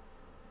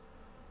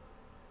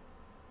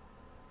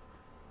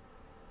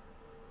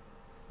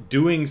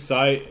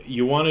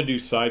you want to do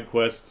side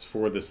quests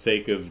for the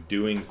sake of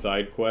doing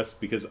side quests,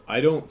 because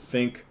I don't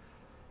think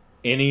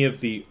any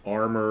of the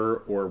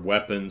armor or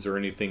weapons or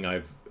anything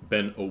I've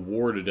been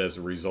awarded as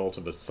a result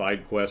of a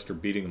side quest or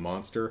beating a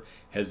monster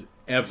has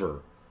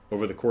ever,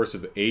 over the course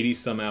of 80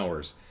 some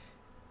hours,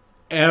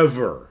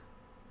 ever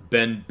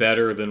been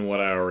better than what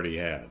I already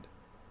had.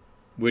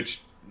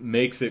 Which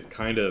makes it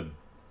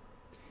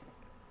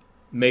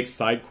makes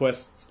side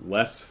quests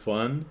less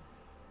fun,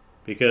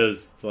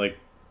 because it's like,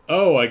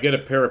 oh, I get a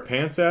pair of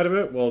pants out of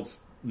it? Well,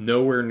 it's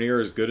nowhere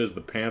near as good as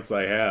the pants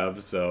I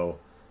have, so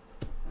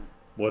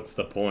what's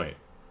the point?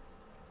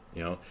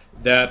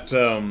 That,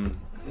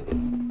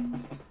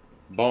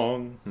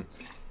 bong.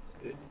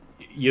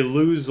 You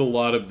lose a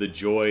lot of the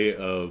joy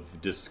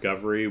of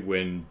discovery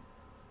when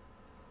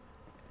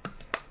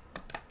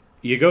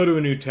you go to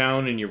a new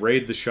town and you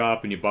raid the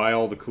shop and you buy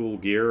all the cool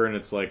gear, and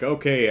it's like,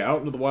 okay, out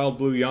into the wild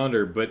blue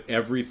yonder, but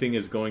everything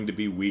is going to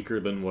be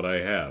weaker than what I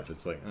have.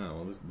 It's like,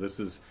 oh, well, this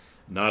is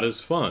not as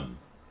fun.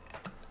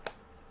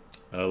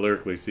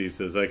 Lyrically C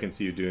says, I can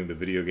see you doing the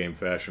video game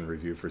fashion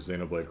review for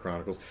Xenoblade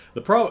Chronicles.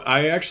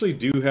 I actually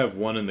do have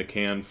one in the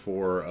can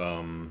for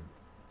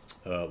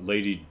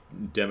Lady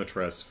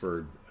Demetress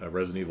for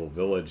Resident Evil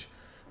Village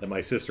that my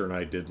sister and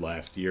I did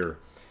last year.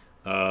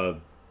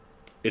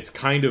 It's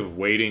kind of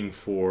waiting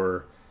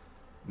for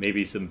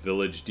maybe some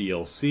Village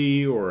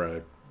DLC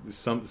or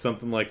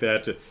something like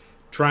that, to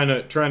trying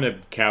to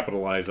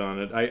capitalize on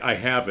it. I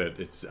have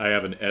it. I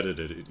haven't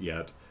edited it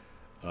yet.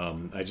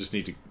 I just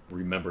need to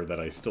remember that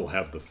I still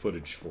have the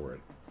footage for it.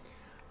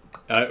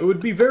 It would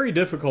be very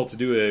difficult to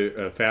do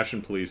a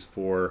fashion police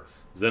for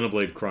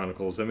Xenoblade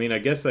Chronicles. I mean, I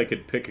guess I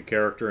could pick a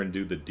character and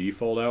do the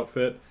default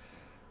outfit.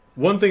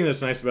 One thing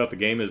that's nice about the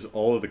game is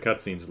all of the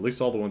cutscenes, at least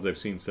all the ones I've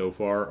seen so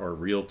far, are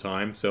real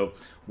time. So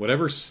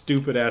whatever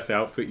stupid-ass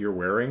outfit you're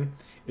wearing,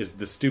 is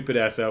the stupid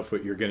ass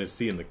outfit you're going to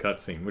see in the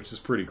cutscene, which is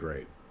pretty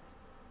great.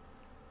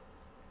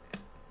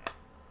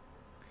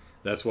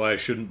 That's why I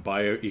shouldn't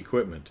buy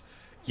equipment.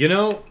 You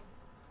know,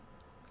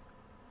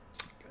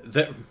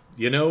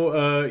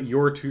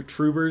 your two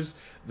troopers.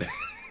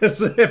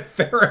 That's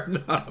fair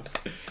enough.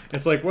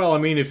 It's like, well, I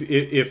mean,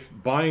 if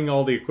buying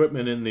all the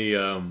equipment in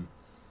the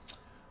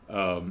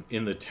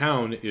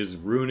town is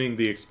ruining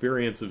the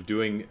experience of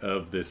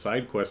the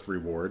side quest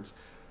rewards,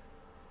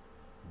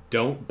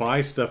 don't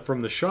buy stuff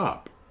from the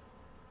shop.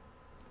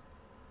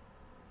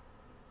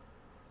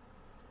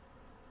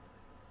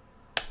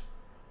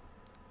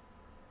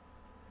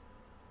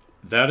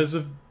 That is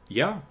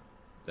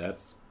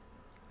that's...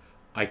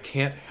 I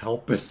can't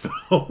help it,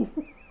 though.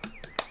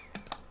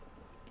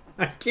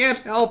 I can't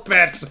help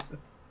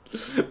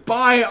it!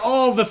 Buy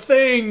all the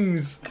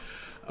things!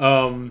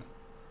 I'm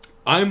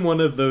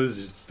one of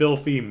those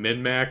filthy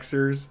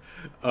min-maxers.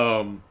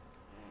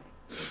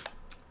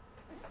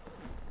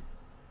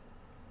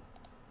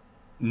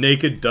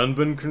 Naked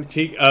Dunban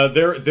critique.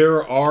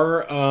 There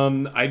are,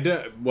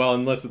 well,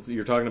 unless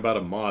you're talking about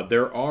a mod,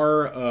 there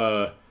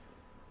are,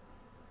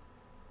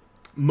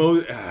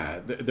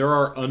 there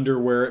are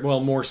underwear, well,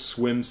 more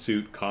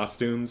swimsuit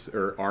costumes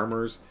or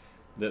armors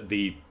that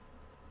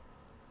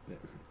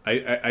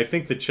I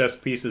think the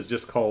chest piece is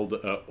just called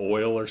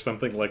oil or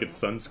something, like it's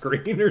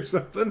sunscreen or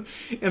something,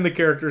 and the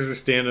characters are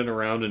standing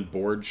around in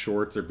board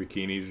shorts or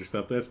bikinis or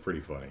something. That's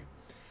pretty funny.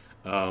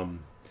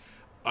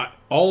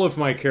 All of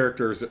my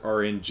characters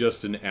are in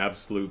just an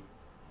absolute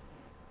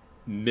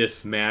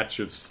mismatch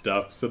of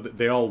stuff, so that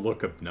they all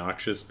look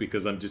obnoxious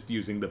because I'm just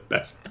using the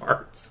best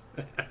parts.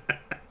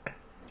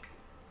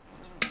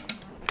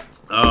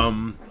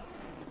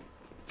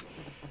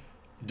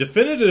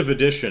 Definitive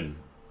Edition,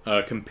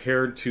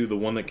 compared to the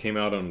one that came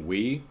out on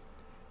Wii,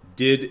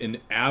 did an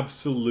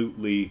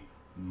absolutely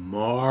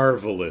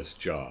marvelous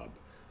job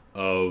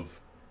of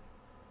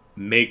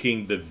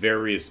making the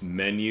various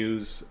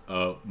menus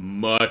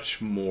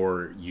much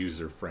more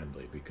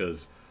user-friendly,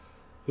 because,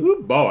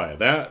 oh boy,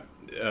 that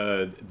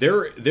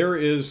there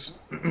is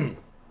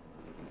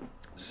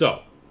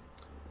so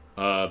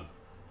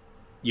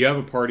you have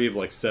a party of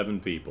like 7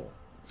 people.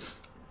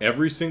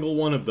 Every single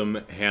one of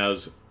them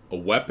has a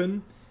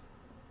weapon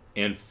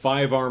and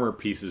 5 armor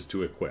pieces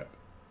to equip.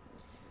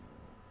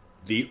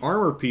 The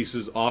armor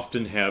pieces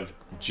often have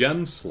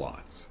gem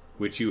slots,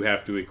 which you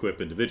have to equip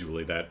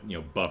individually, that, you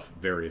know, buff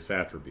various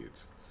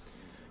attributes.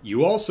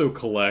 You also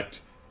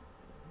collect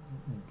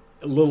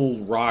little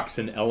rocks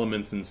and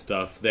elements and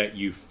stuff that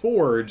you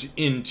forge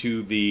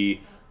into the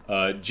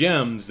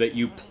gems that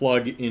you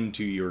plug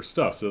into your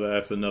stuff. So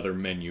that's another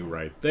menu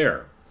right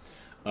there.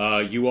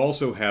 You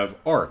also have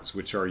arts,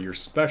 which are your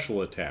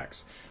special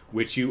attacks,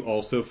 which you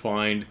also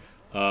find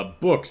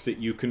books that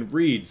you can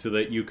read so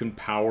that you can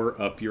power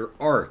up your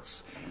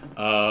arts.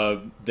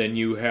 Then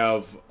you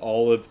have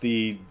all of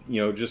the,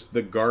 you know, just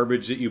the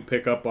garbage that you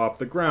pick up off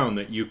the ground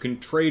that you can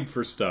trade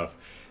for stuff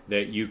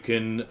that you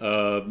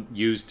can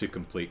use to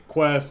complete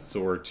quests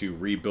or to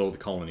rebuild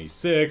Colony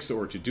 6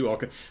 or to do all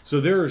kinds. So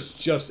there's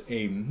just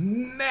a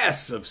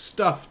mess of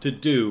stuff to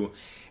do.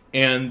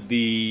 And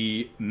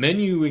the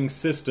menuing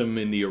system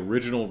in the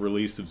original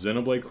release of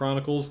Xenoblade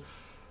Chronicles,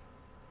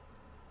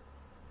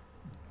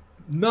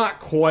 not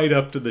quite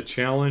up to the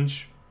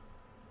challenge.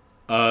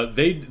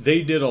 They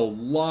did a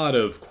lot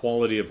of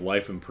quality of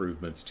life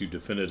improvements to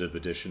Definitive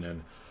Edition,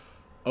 and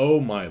oh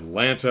my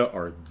Lanta,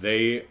 are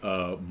they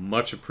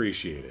much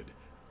appreciated.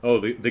 Oh,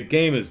 the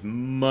game is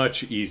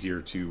much easier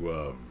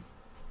to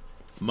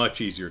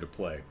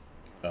play,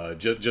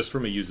 just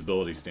from a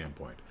usability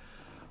standpoint.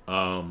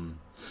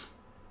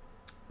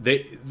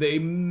 They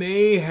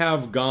may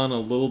have gone a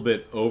little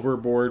bit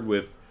overboard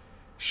with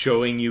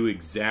showing you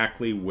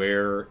exactly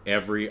where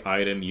every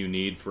item you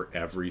need for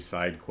every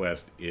side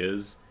quest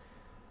is.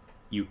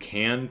 You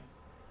can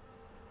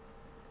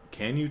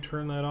you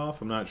turn that off?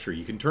 I'm not sure.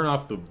 You can turn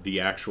off the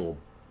actual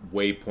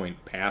waypoint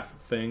path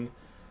thing,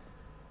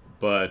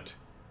 but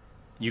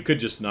you could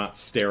just not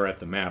stare at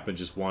the map and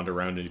just wander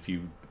around, and if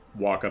you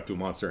walk up to a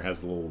monster, it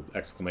has a little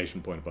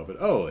exclamation point above it.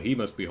 Oh, he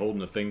must be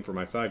holding a thing for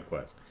my side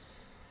quest.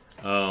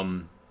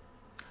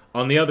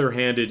 On the other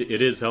hand,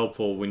 it is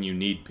helpful when you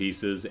need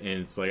pieces, and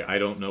it's like, I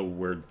don't know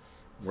where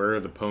are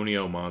the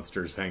Ponyo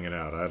monsters hanging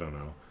out. I don't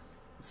know.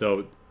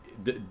 So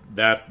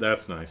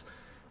that's nice.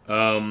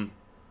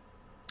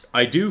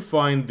 I do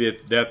find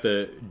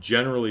that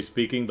generally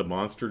speaking, the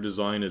monster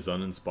design is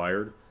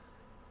uninspired.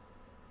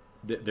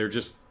 They're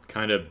just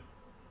kind of,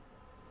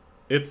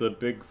 it's a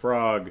big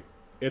frog,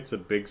 it's a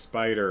big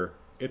spider,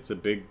 it's a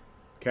big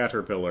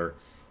caterpillar,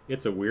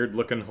 it's a weird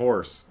looking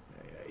horse.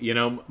 You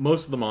know,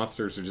 most of the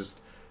monsters are just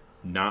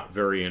not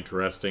very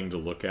interesting to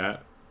look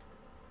at.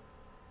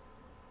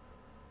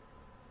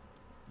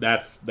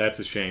 That's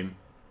a shame.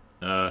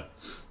 I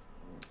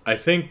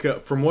think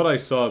from what I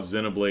saw of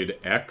Xenoblade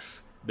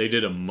X, they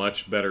did a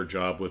much better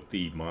job with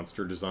the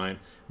monster design.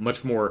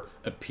 Much more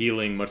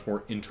appealing, much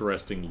more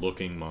interesting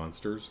looking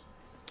monsters.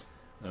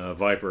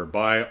 Viper,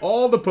 buy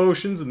all the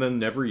potions and then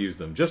never use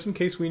them, just in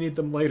case we need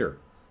them later.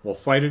 While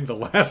fighting the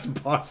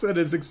last boss, that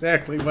is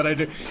exactly what I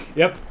do.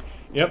 Yep,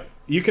 yep.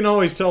 You can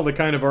always tell the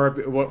kind of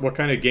what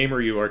kind of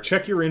gamer you are.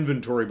 Check your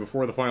inventory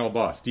before the final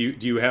boss. Do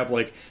you have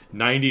like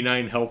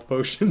 99 health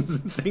potions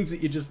and things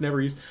that you just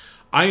never use?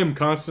 I am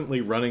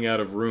constantly running out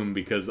of room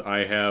because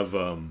I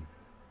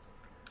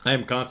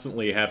am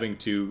constantly having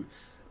to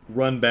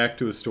run back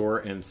to a store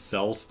and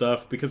sell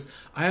stuff because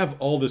I have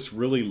all this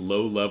really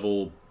low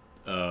level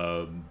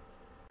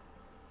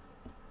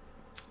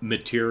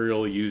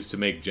material used to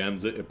make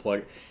gems that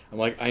plug. I'm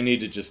like, I need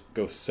to just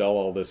go sell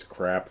all this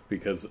crap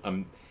because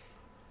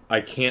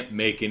I can't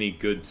make any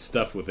good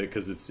stuff with it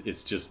because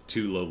it's just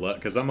too low.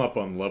 Because I'm up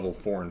on level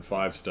 4 and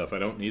 5 stuff. I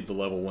don't need the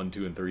level 1,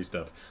 2, and 3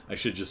 stuff. I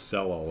should just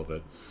sell all of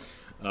it.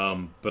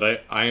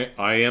 But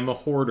I am a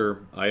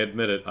hoarder. I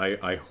admit it.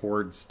 I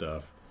hoard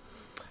stuff.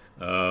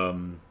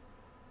 Truber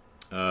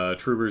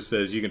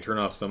says you can turn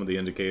off some of the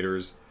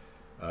indicators.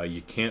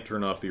 You can't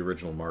turn off the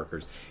original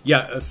markers.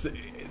 Yeah,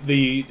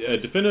 the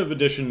definitive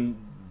edition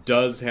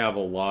does have a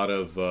lot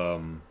of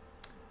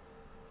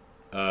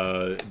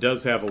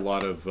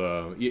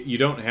you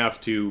don't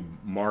have to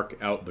mark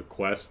out the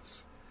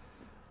quests,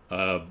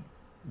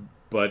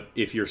 but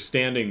if you're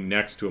standing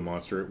next to a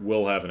monster, it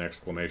will have an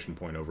exclamation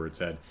point over its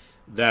head.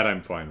 That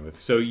I'm fine with.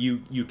 So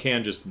you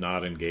can just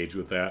not engage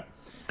with that.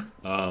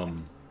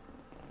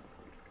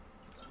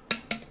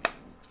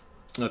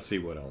 Let's see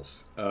what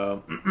else.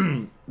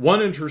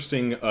 One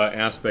interesting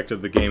aspect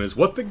of the game is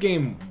what the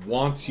game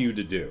wants you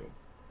to do.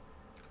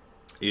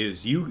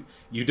 Is you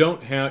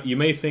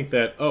may think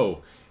that,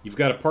 oh, you've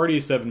got a party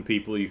of 7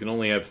 people, you can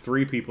only have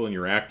 3 people in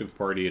your active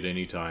party at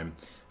any time.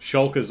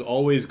 Shulk is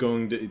always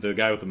going to, the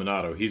guy with the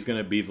Monado, he's going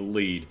to be the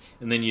lead,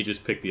 and then you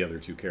just pick the other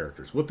 2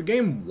 characters. What the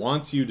game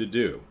wants you to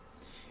do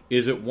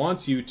is it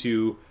wants you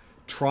to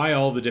try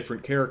all the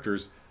different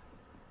characters,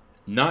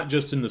 not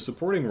just in the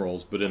supporting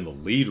roles, but in the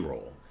lead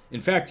role.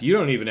 In fact, you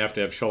don't even have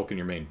to have Shulk in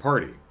your main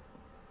party.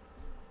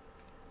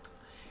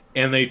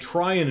 And they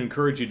try and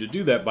encourage you to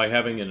do that by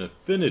having an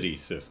affinity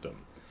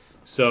system.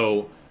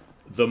 So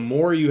the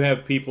more you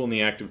have people in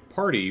the active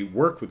party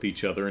work with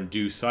each other and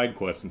do side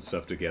quests and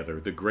stuff together,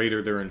 the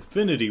greater their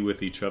affinity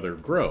with each other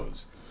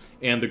grows.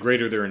 And the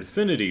greater their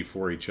affinity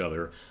for each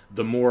other,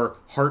 the more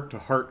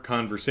heart-to-heart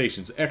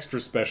conversations, extra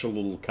special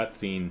little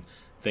cutscene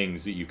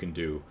things that you can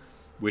do,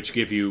 which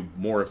give you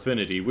more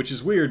affinity, which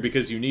is weird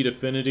because you need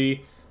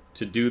affinity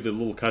to do the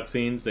little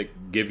cutscenes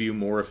that give you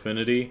more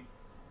affinity.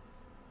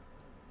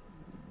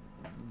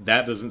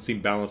 That doesn't seem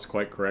balanced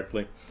quite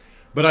correctly.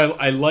 But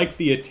I like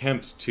the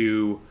attempts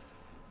to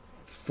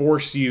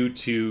force you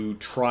to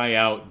try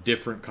out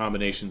different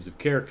combinations of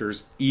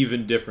characters,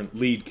 even different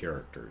lead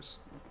characters.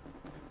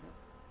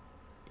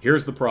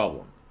 Here's the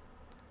problem.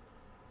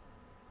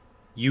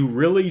 You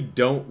really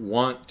don't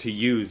want to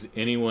use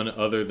anyone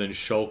other than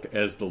Shulk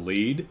as the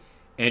lead,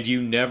 and you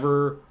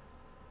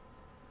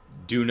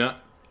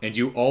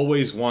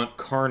always want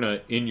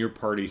Karna in your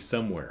party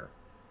somewhere.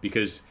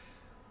 Because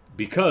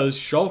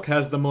Shulk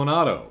has the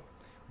Monado,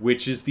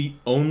 which is the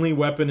only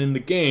weapon in the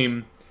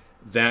game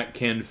that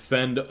can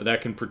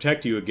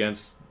protect you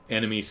against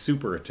enemy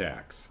super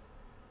attacks.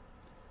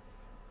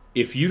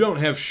 If you don't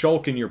have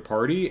Shulk in your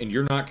party and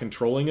you're not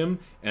controlling him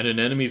and an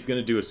enemy's going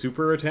to do a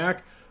super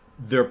attack,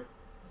 there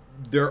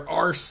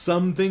are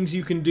some things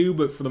you can do,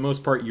 but for the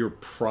most part you're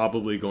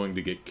probably going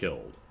to get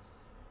killed.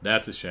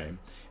 That's a shame.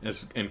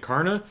 And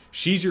Karna,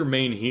 she's your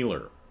main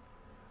healer.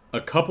 A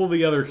couple of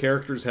the other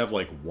characters have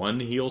like 1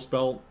 heal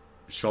spell.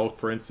 Shulk,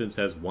 for instance,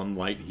 has 1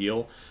 light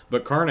heal,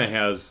 but Karna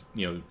has,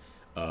 the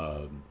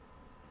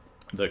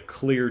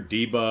clear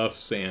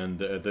debuffs and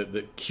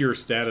the cure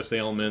status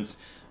ailments,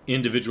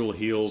 individual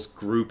heals,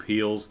 group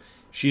heals.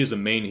 She is a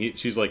main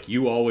she's like,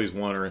 you always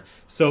want her.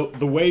 So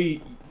the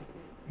way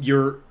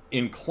you're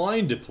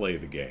inclined to play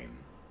the game,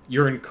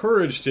 you're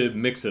encouraged to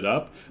mix it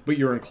up, but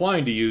you're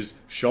inclined to use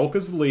Shulk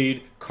as the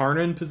lead,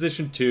 Karna in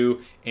position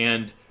 2,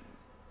 and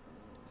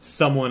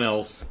someone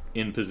else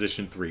in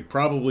position 3.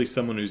 Probably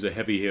someone who's a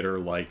heavy hitter,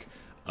 like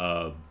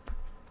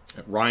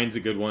Ryan's a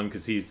good one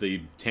because he's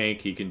the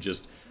tank. He can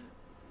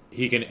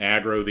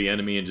aggro the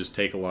enemy and just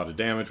take a lot of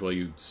damage while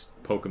you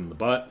poke him in the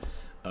butt.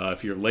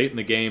 If you're late in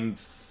the game,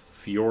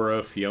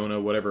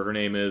 Fiona, whatever her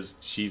name is,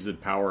 she's a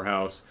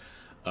powerhouse.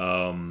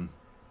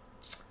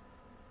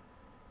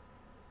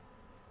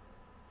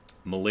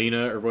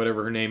 Melina, or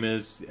whatever her name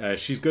is,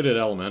 she's good at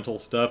elemental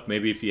stuff.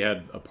 Maybe if you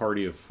had a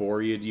party of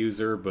 4, you'd use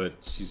her, but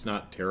she's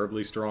not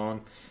terribly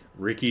strong.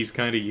 Ricky's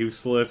kind of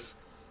useless.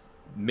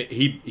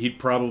 He'd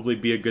probably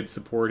be a good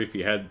support if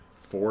you had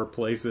 4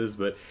 places,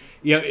 but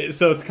yeah,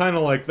 so it's kind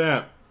of like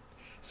that.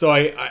 So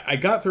I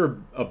got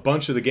through a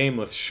bunch of the game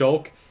with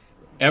Shulk.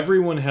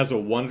 Everyone has a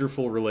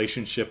wonderful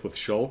relationship with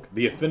Shulk.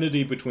 The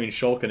affinity between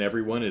Shulk and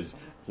everyone is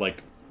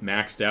like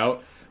maxed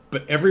out.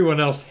 But everyone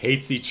else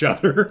hates each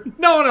other.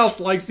 No one else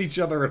likes each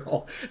other at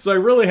all. So I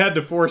really had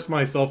to force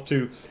myself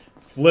to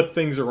flip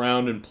things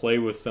around and play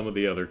with some of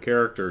the other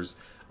characters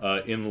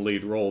in the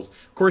lead roles.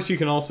 Of course, you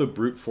can also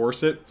brute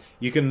force it.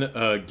 You can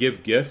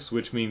give gifts,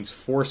 which means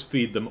force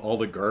feed them all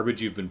the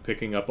garbage you've been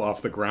picking up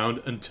off the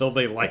ground until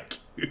they like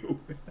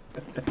you.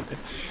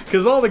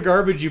 Because all the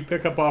garbage you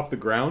pick up off the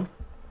ground,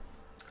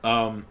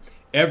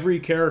 every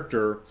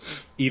character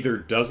either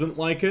doesn't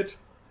like it,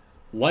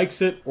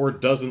 likes it, or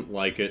doesn't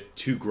like it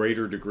to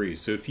greater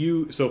degrees. So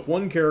if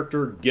one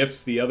character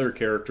gifts the other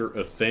character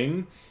a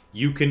thing,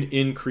 you can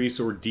increase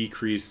or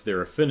decrease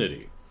their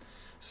affinity.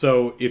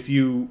 So if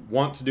you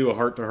want to do a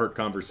heart-to-heart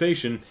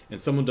conversation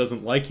and someone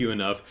doesn't like you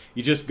enough,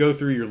 you just go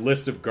through your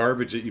list of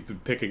garbage that you've been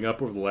picking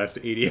up over the last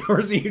 80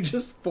 hours and you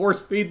just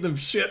force-feed them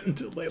shit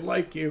until they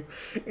like you.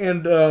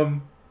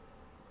 And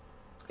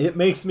it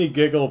makes me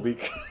giggle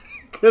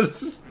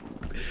because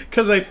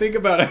I think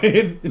about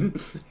it.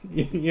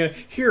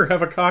 Here,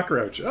 have a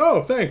cockroach.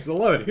 Oh, thanks, I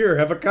love it. Here,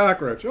 have a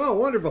cockroach. Oh,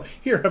 wonderful.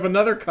 Here, have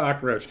another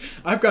cockroach.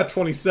 I've got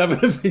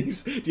 27 of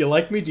these. Do you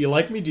like me? Do you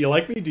like me? Do you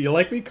like me? Do you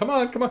like me? Come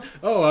on, come on.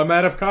 Oh, I'm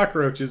out of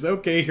cockroaches.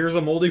 Okay, here's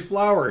a moldy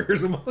flower.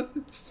 Here's a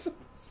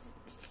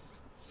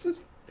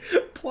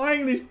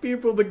applying these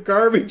people the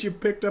garbage you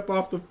picked up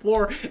off the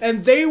floor,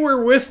 and they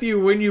were with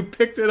you when you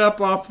picked it up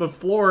off the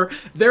floor.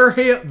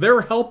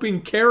 They're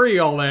helping carry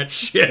all that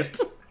shit.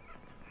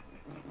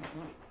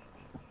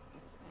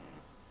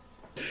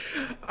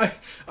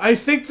 I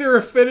think their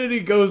affinity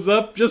goes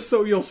up just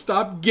so you'll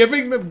stop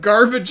giving them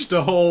garbage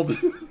to hold.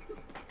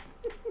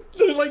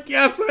 They're like,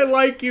 yes, I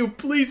like you.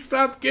 Please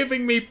stop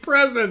giving me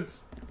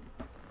presents.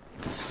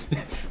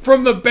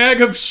 From the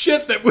bag of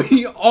shit that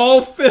we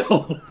all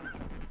fill.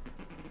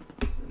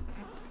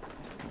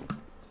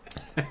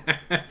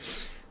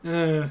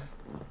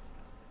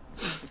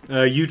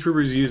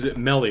 YouTubers use it.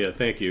 Melia,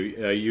 thank you.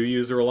 You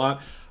use her a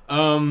lot.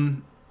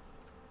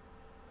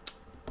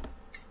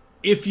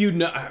 If you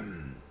know...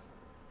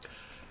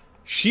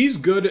 she's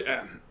good.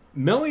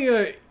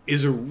 Melia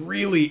is a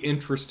really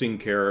interesting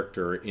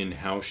character in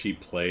how she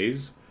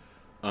plays.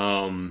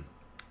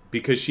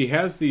 Because she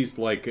has these,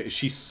 like,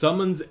 she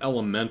summons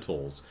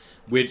elementals,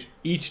 which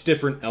each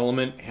different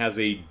element has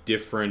a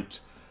different,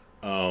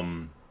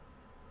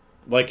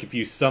 like, if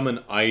you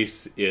summon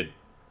ice, it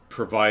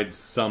provides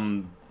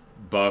some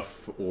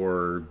buff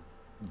or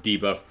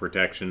debuff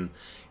protection.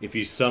 If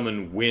you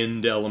summon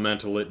wind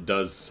elemental, it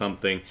does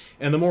something.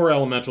 And the more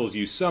elementals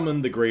you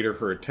summon, the greater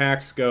her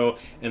attacks go,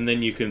 and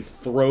then you can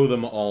throw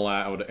them all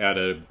out at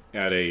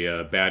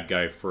a bad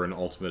guy for an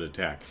ultimate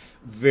attack.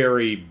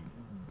 Very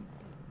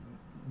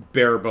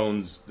bare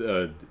bones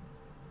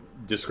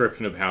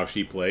description of how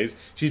she plays.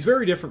 She's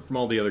very different from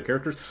all the other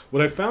characters.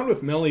 What I found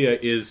with Melia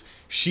is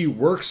she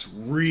works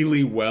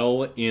really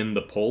well in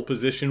the pole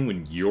position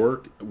when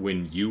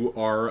you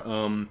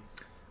are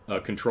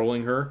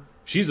controlling her.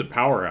 She's a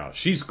powerhouse.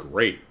 She's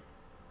great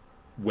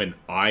when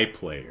I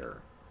play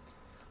her.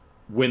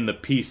 When the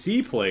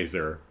PC plays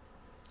her,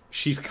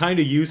 she's kind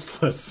of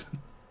useless.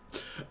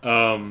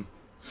 For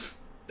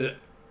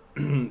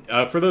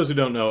those who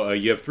don't know,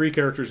 you have 3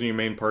 characters in your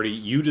main party.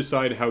 You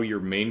decide how your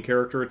main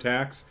character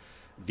attacks.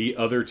 The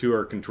other 2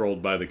 are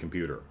controlled by the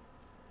computer.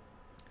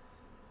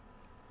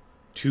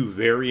 To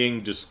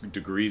varying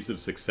degrees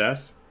of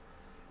success.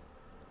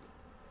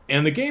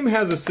 And the game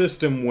has a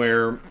system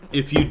where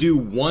if you do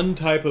one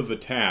type of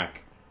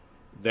attack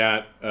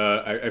that...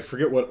 I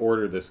forget what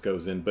order this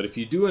goes in, but if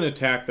you do an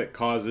attack that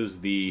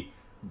causes the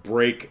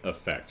break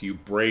effect, you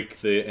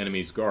break the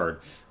enemy's guard,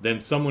 then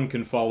someone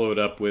can follow it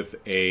up with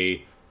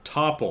a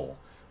topple,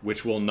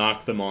 which will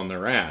knock them on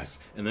their ass.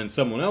 And then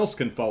someone else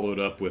can follow it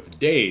up with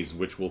daze,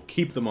 which will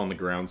keep them on the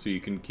ground so you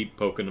can keep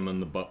poking them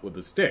in the butt with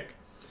a stick.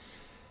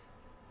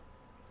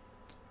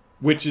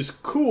 Which is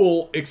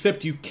cool,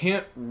 except you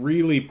can't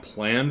really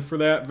plan for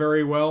that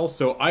very well.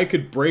 So I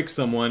could break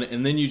someone,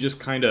 and then you just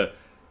kind of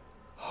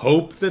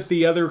hope that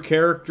the other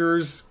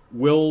characters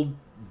will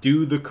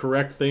do the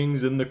correct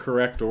things in the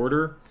correct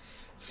order.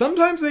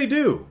 Sometimes they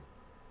do.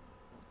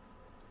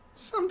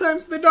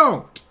 Sometimes they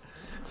don't.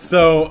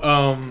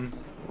 So,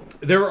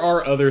 there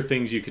are other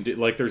things you can do.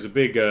 Like, there's a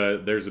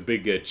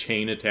big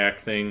chain attack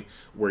thing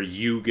where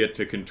you get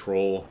to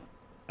control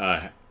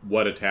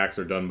what attacks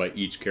are done by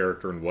each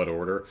character in what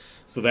order.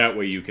 So that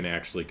way you can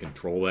actually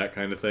control that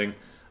kind of thing.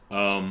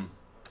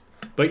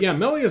 But yeah,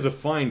 Melia is a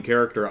fine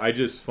character. I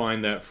just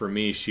find that for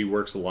me, she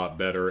works a lot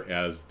better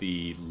as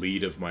the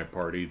lead of my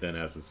party than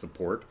as a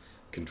support,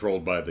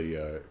 controlled by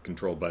the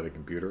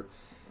computer.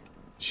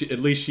 At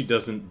least she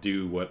doesn't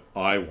do what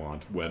I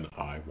want when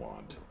I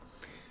want.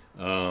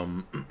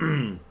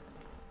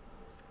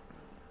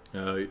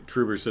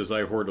 Truber says,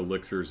 I hoard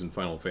elixirs in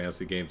Final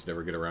Fantasy games,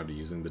 never get around to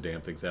using the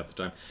damn things half the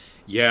time.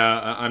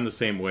 Yeah, I'm the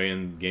same way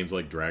in games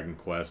like Dragon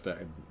Quest.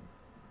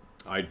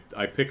 I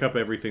pick up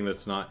everything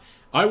that's not...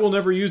 I will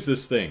never use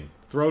this thing.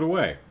 Throw it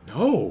away.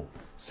 No!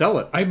 Sell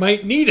it. I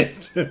might need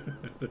it!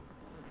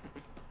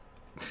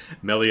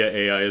 Melia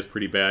AI is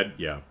pretty bad.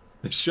 Yeah.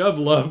 Shove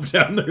love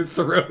down their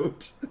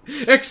throat.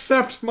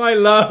 Accept my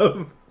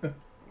love!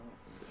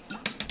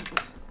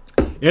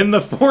 In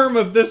the form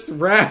of this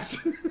rat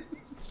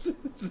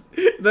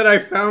that I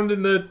found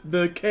in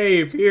the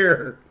cave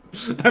here.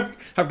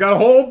 I've got a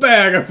whole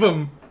bag of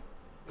them.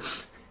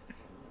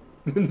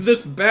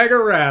 This bag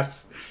of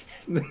rats.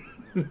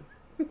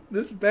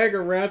 This bag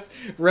of rats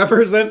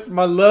represents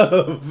my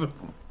love.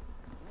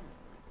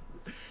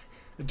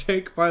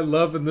 Take my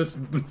love in this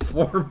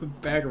form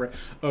of bag.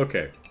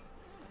 Okay.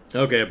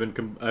 Okay,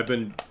 I've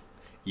been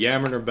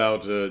yammering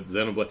about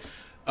Xenoblade.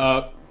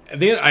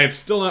 Then I have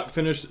still not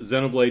finished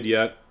Xenoblade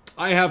yet.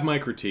 I have my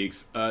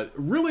critiques.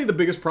 Really, the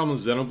biggest problem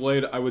with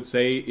Xenoblade, I would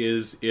say,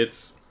 is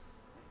it's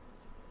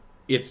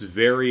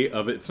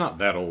not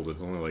that old.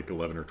 It's only like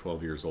 11 or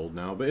 12 years old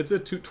now, but it's a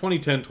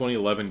 2010,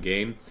 2011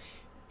 game,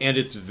 and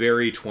it's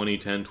very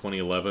 2010,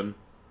 2011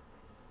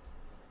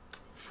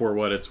 for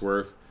what it's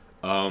worth.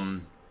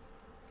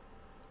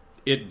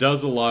 It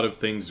does a lot of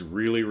things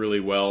really, really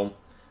well.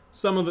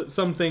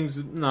 Some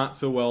things not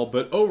so well,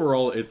 but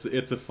overall it's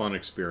a fun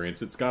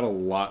experience. It's got a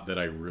lot that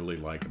I really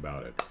like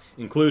about it,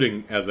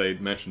 including, as I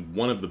mentioned,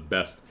 one of the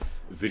best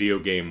video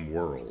game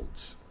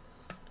worlds.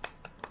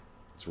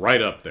 It's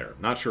right up there.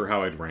 Not sure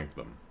how I'd rank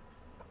them.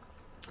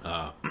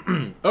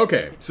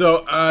 Okay,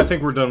 so I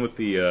think we're done with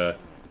the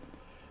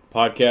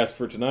podcast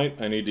for tonight.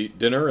 I need to eat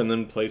dinner and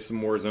then play some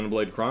more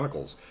Xenoblade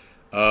Chronicles.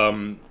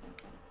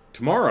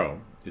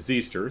 Tomorrow is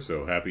Easter,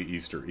 so happy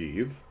Easter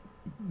Eve.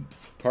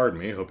 Pardon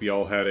me. Hope you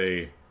all had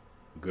a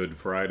good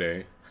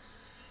Friday.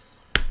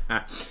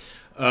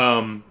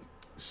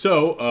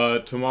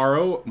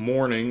 Tomorrow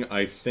morning,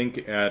 I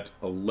think at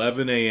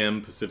 11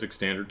 a.m. Pacific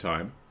Standard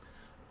Time,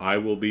 I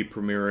will be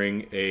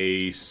premiering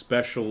a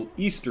special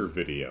Easter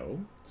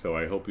video, so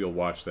I hope you'll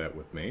watch that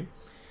with me.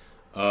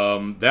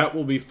 That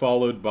will be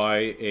followed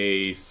by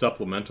a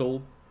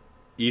supplemental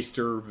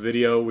Easter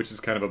video, which is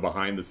kind of a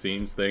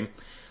behind-the-scenes thing.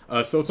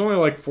 So it's only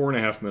like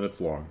 4.5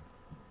 minutes long.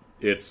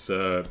 It's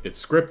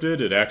scripted.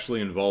 It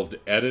actually involved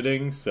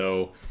editing,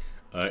 so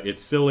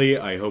it's silly.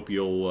 I hope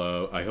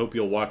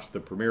you'll watch the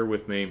premiere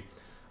with me.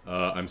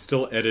 I'm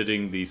still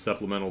editing the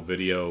supplemental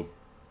video,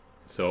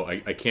 so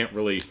I can't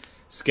really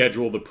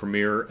schedule the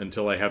premiere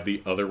until I have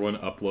the other one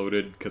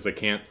uploaded, because I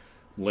can't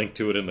link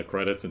to it in the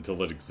credits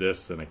until it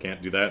exists, and I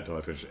can't do that until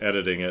I finish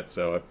editing it,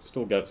 so I've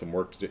still got some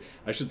work to do.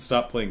 I should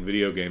stop playing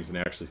video games and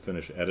actually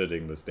finish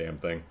editing this damn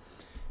thing.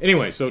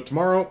 Anyway, so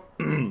tomorrow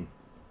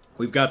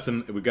we've got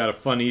a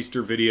fun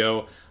Easter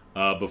video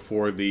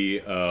before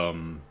the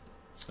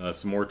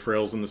some more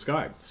Trails in the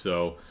Sky.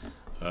 So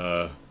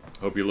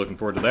hope you're looking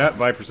forward to that.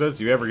 Viper says,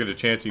 if you ever get a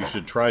chance, you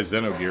should try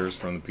Xenogears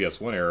from the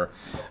PS1 era.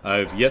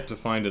 I've yet to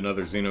find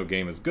another Xeno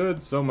game as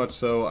good, so much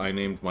so I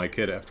named my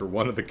kid after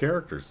one of the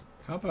characters.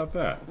 How about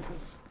that?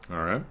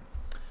 All right.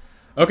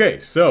 Okay,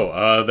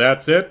 so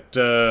that's it.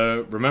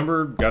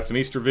 Remember, got some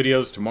Easter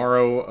videos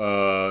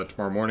tomorrow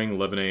morning,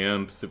 11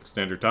 a.m. Pacific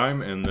Standard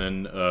Time, and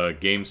then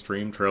game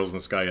stream, Trails in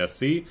the Sky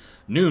SC,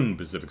 noon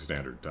Pacific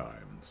Standard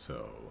Time.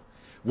 So,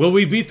 will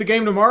we beat the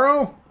game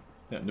tomorrow?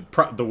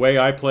 The way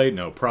I played?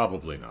 No,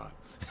 probably not.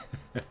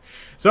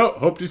 So,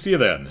 hope to see you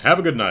then. Have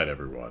a good night,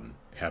 everyone.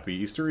 Happy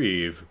Easter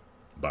Eve.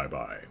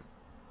 Bye-bye.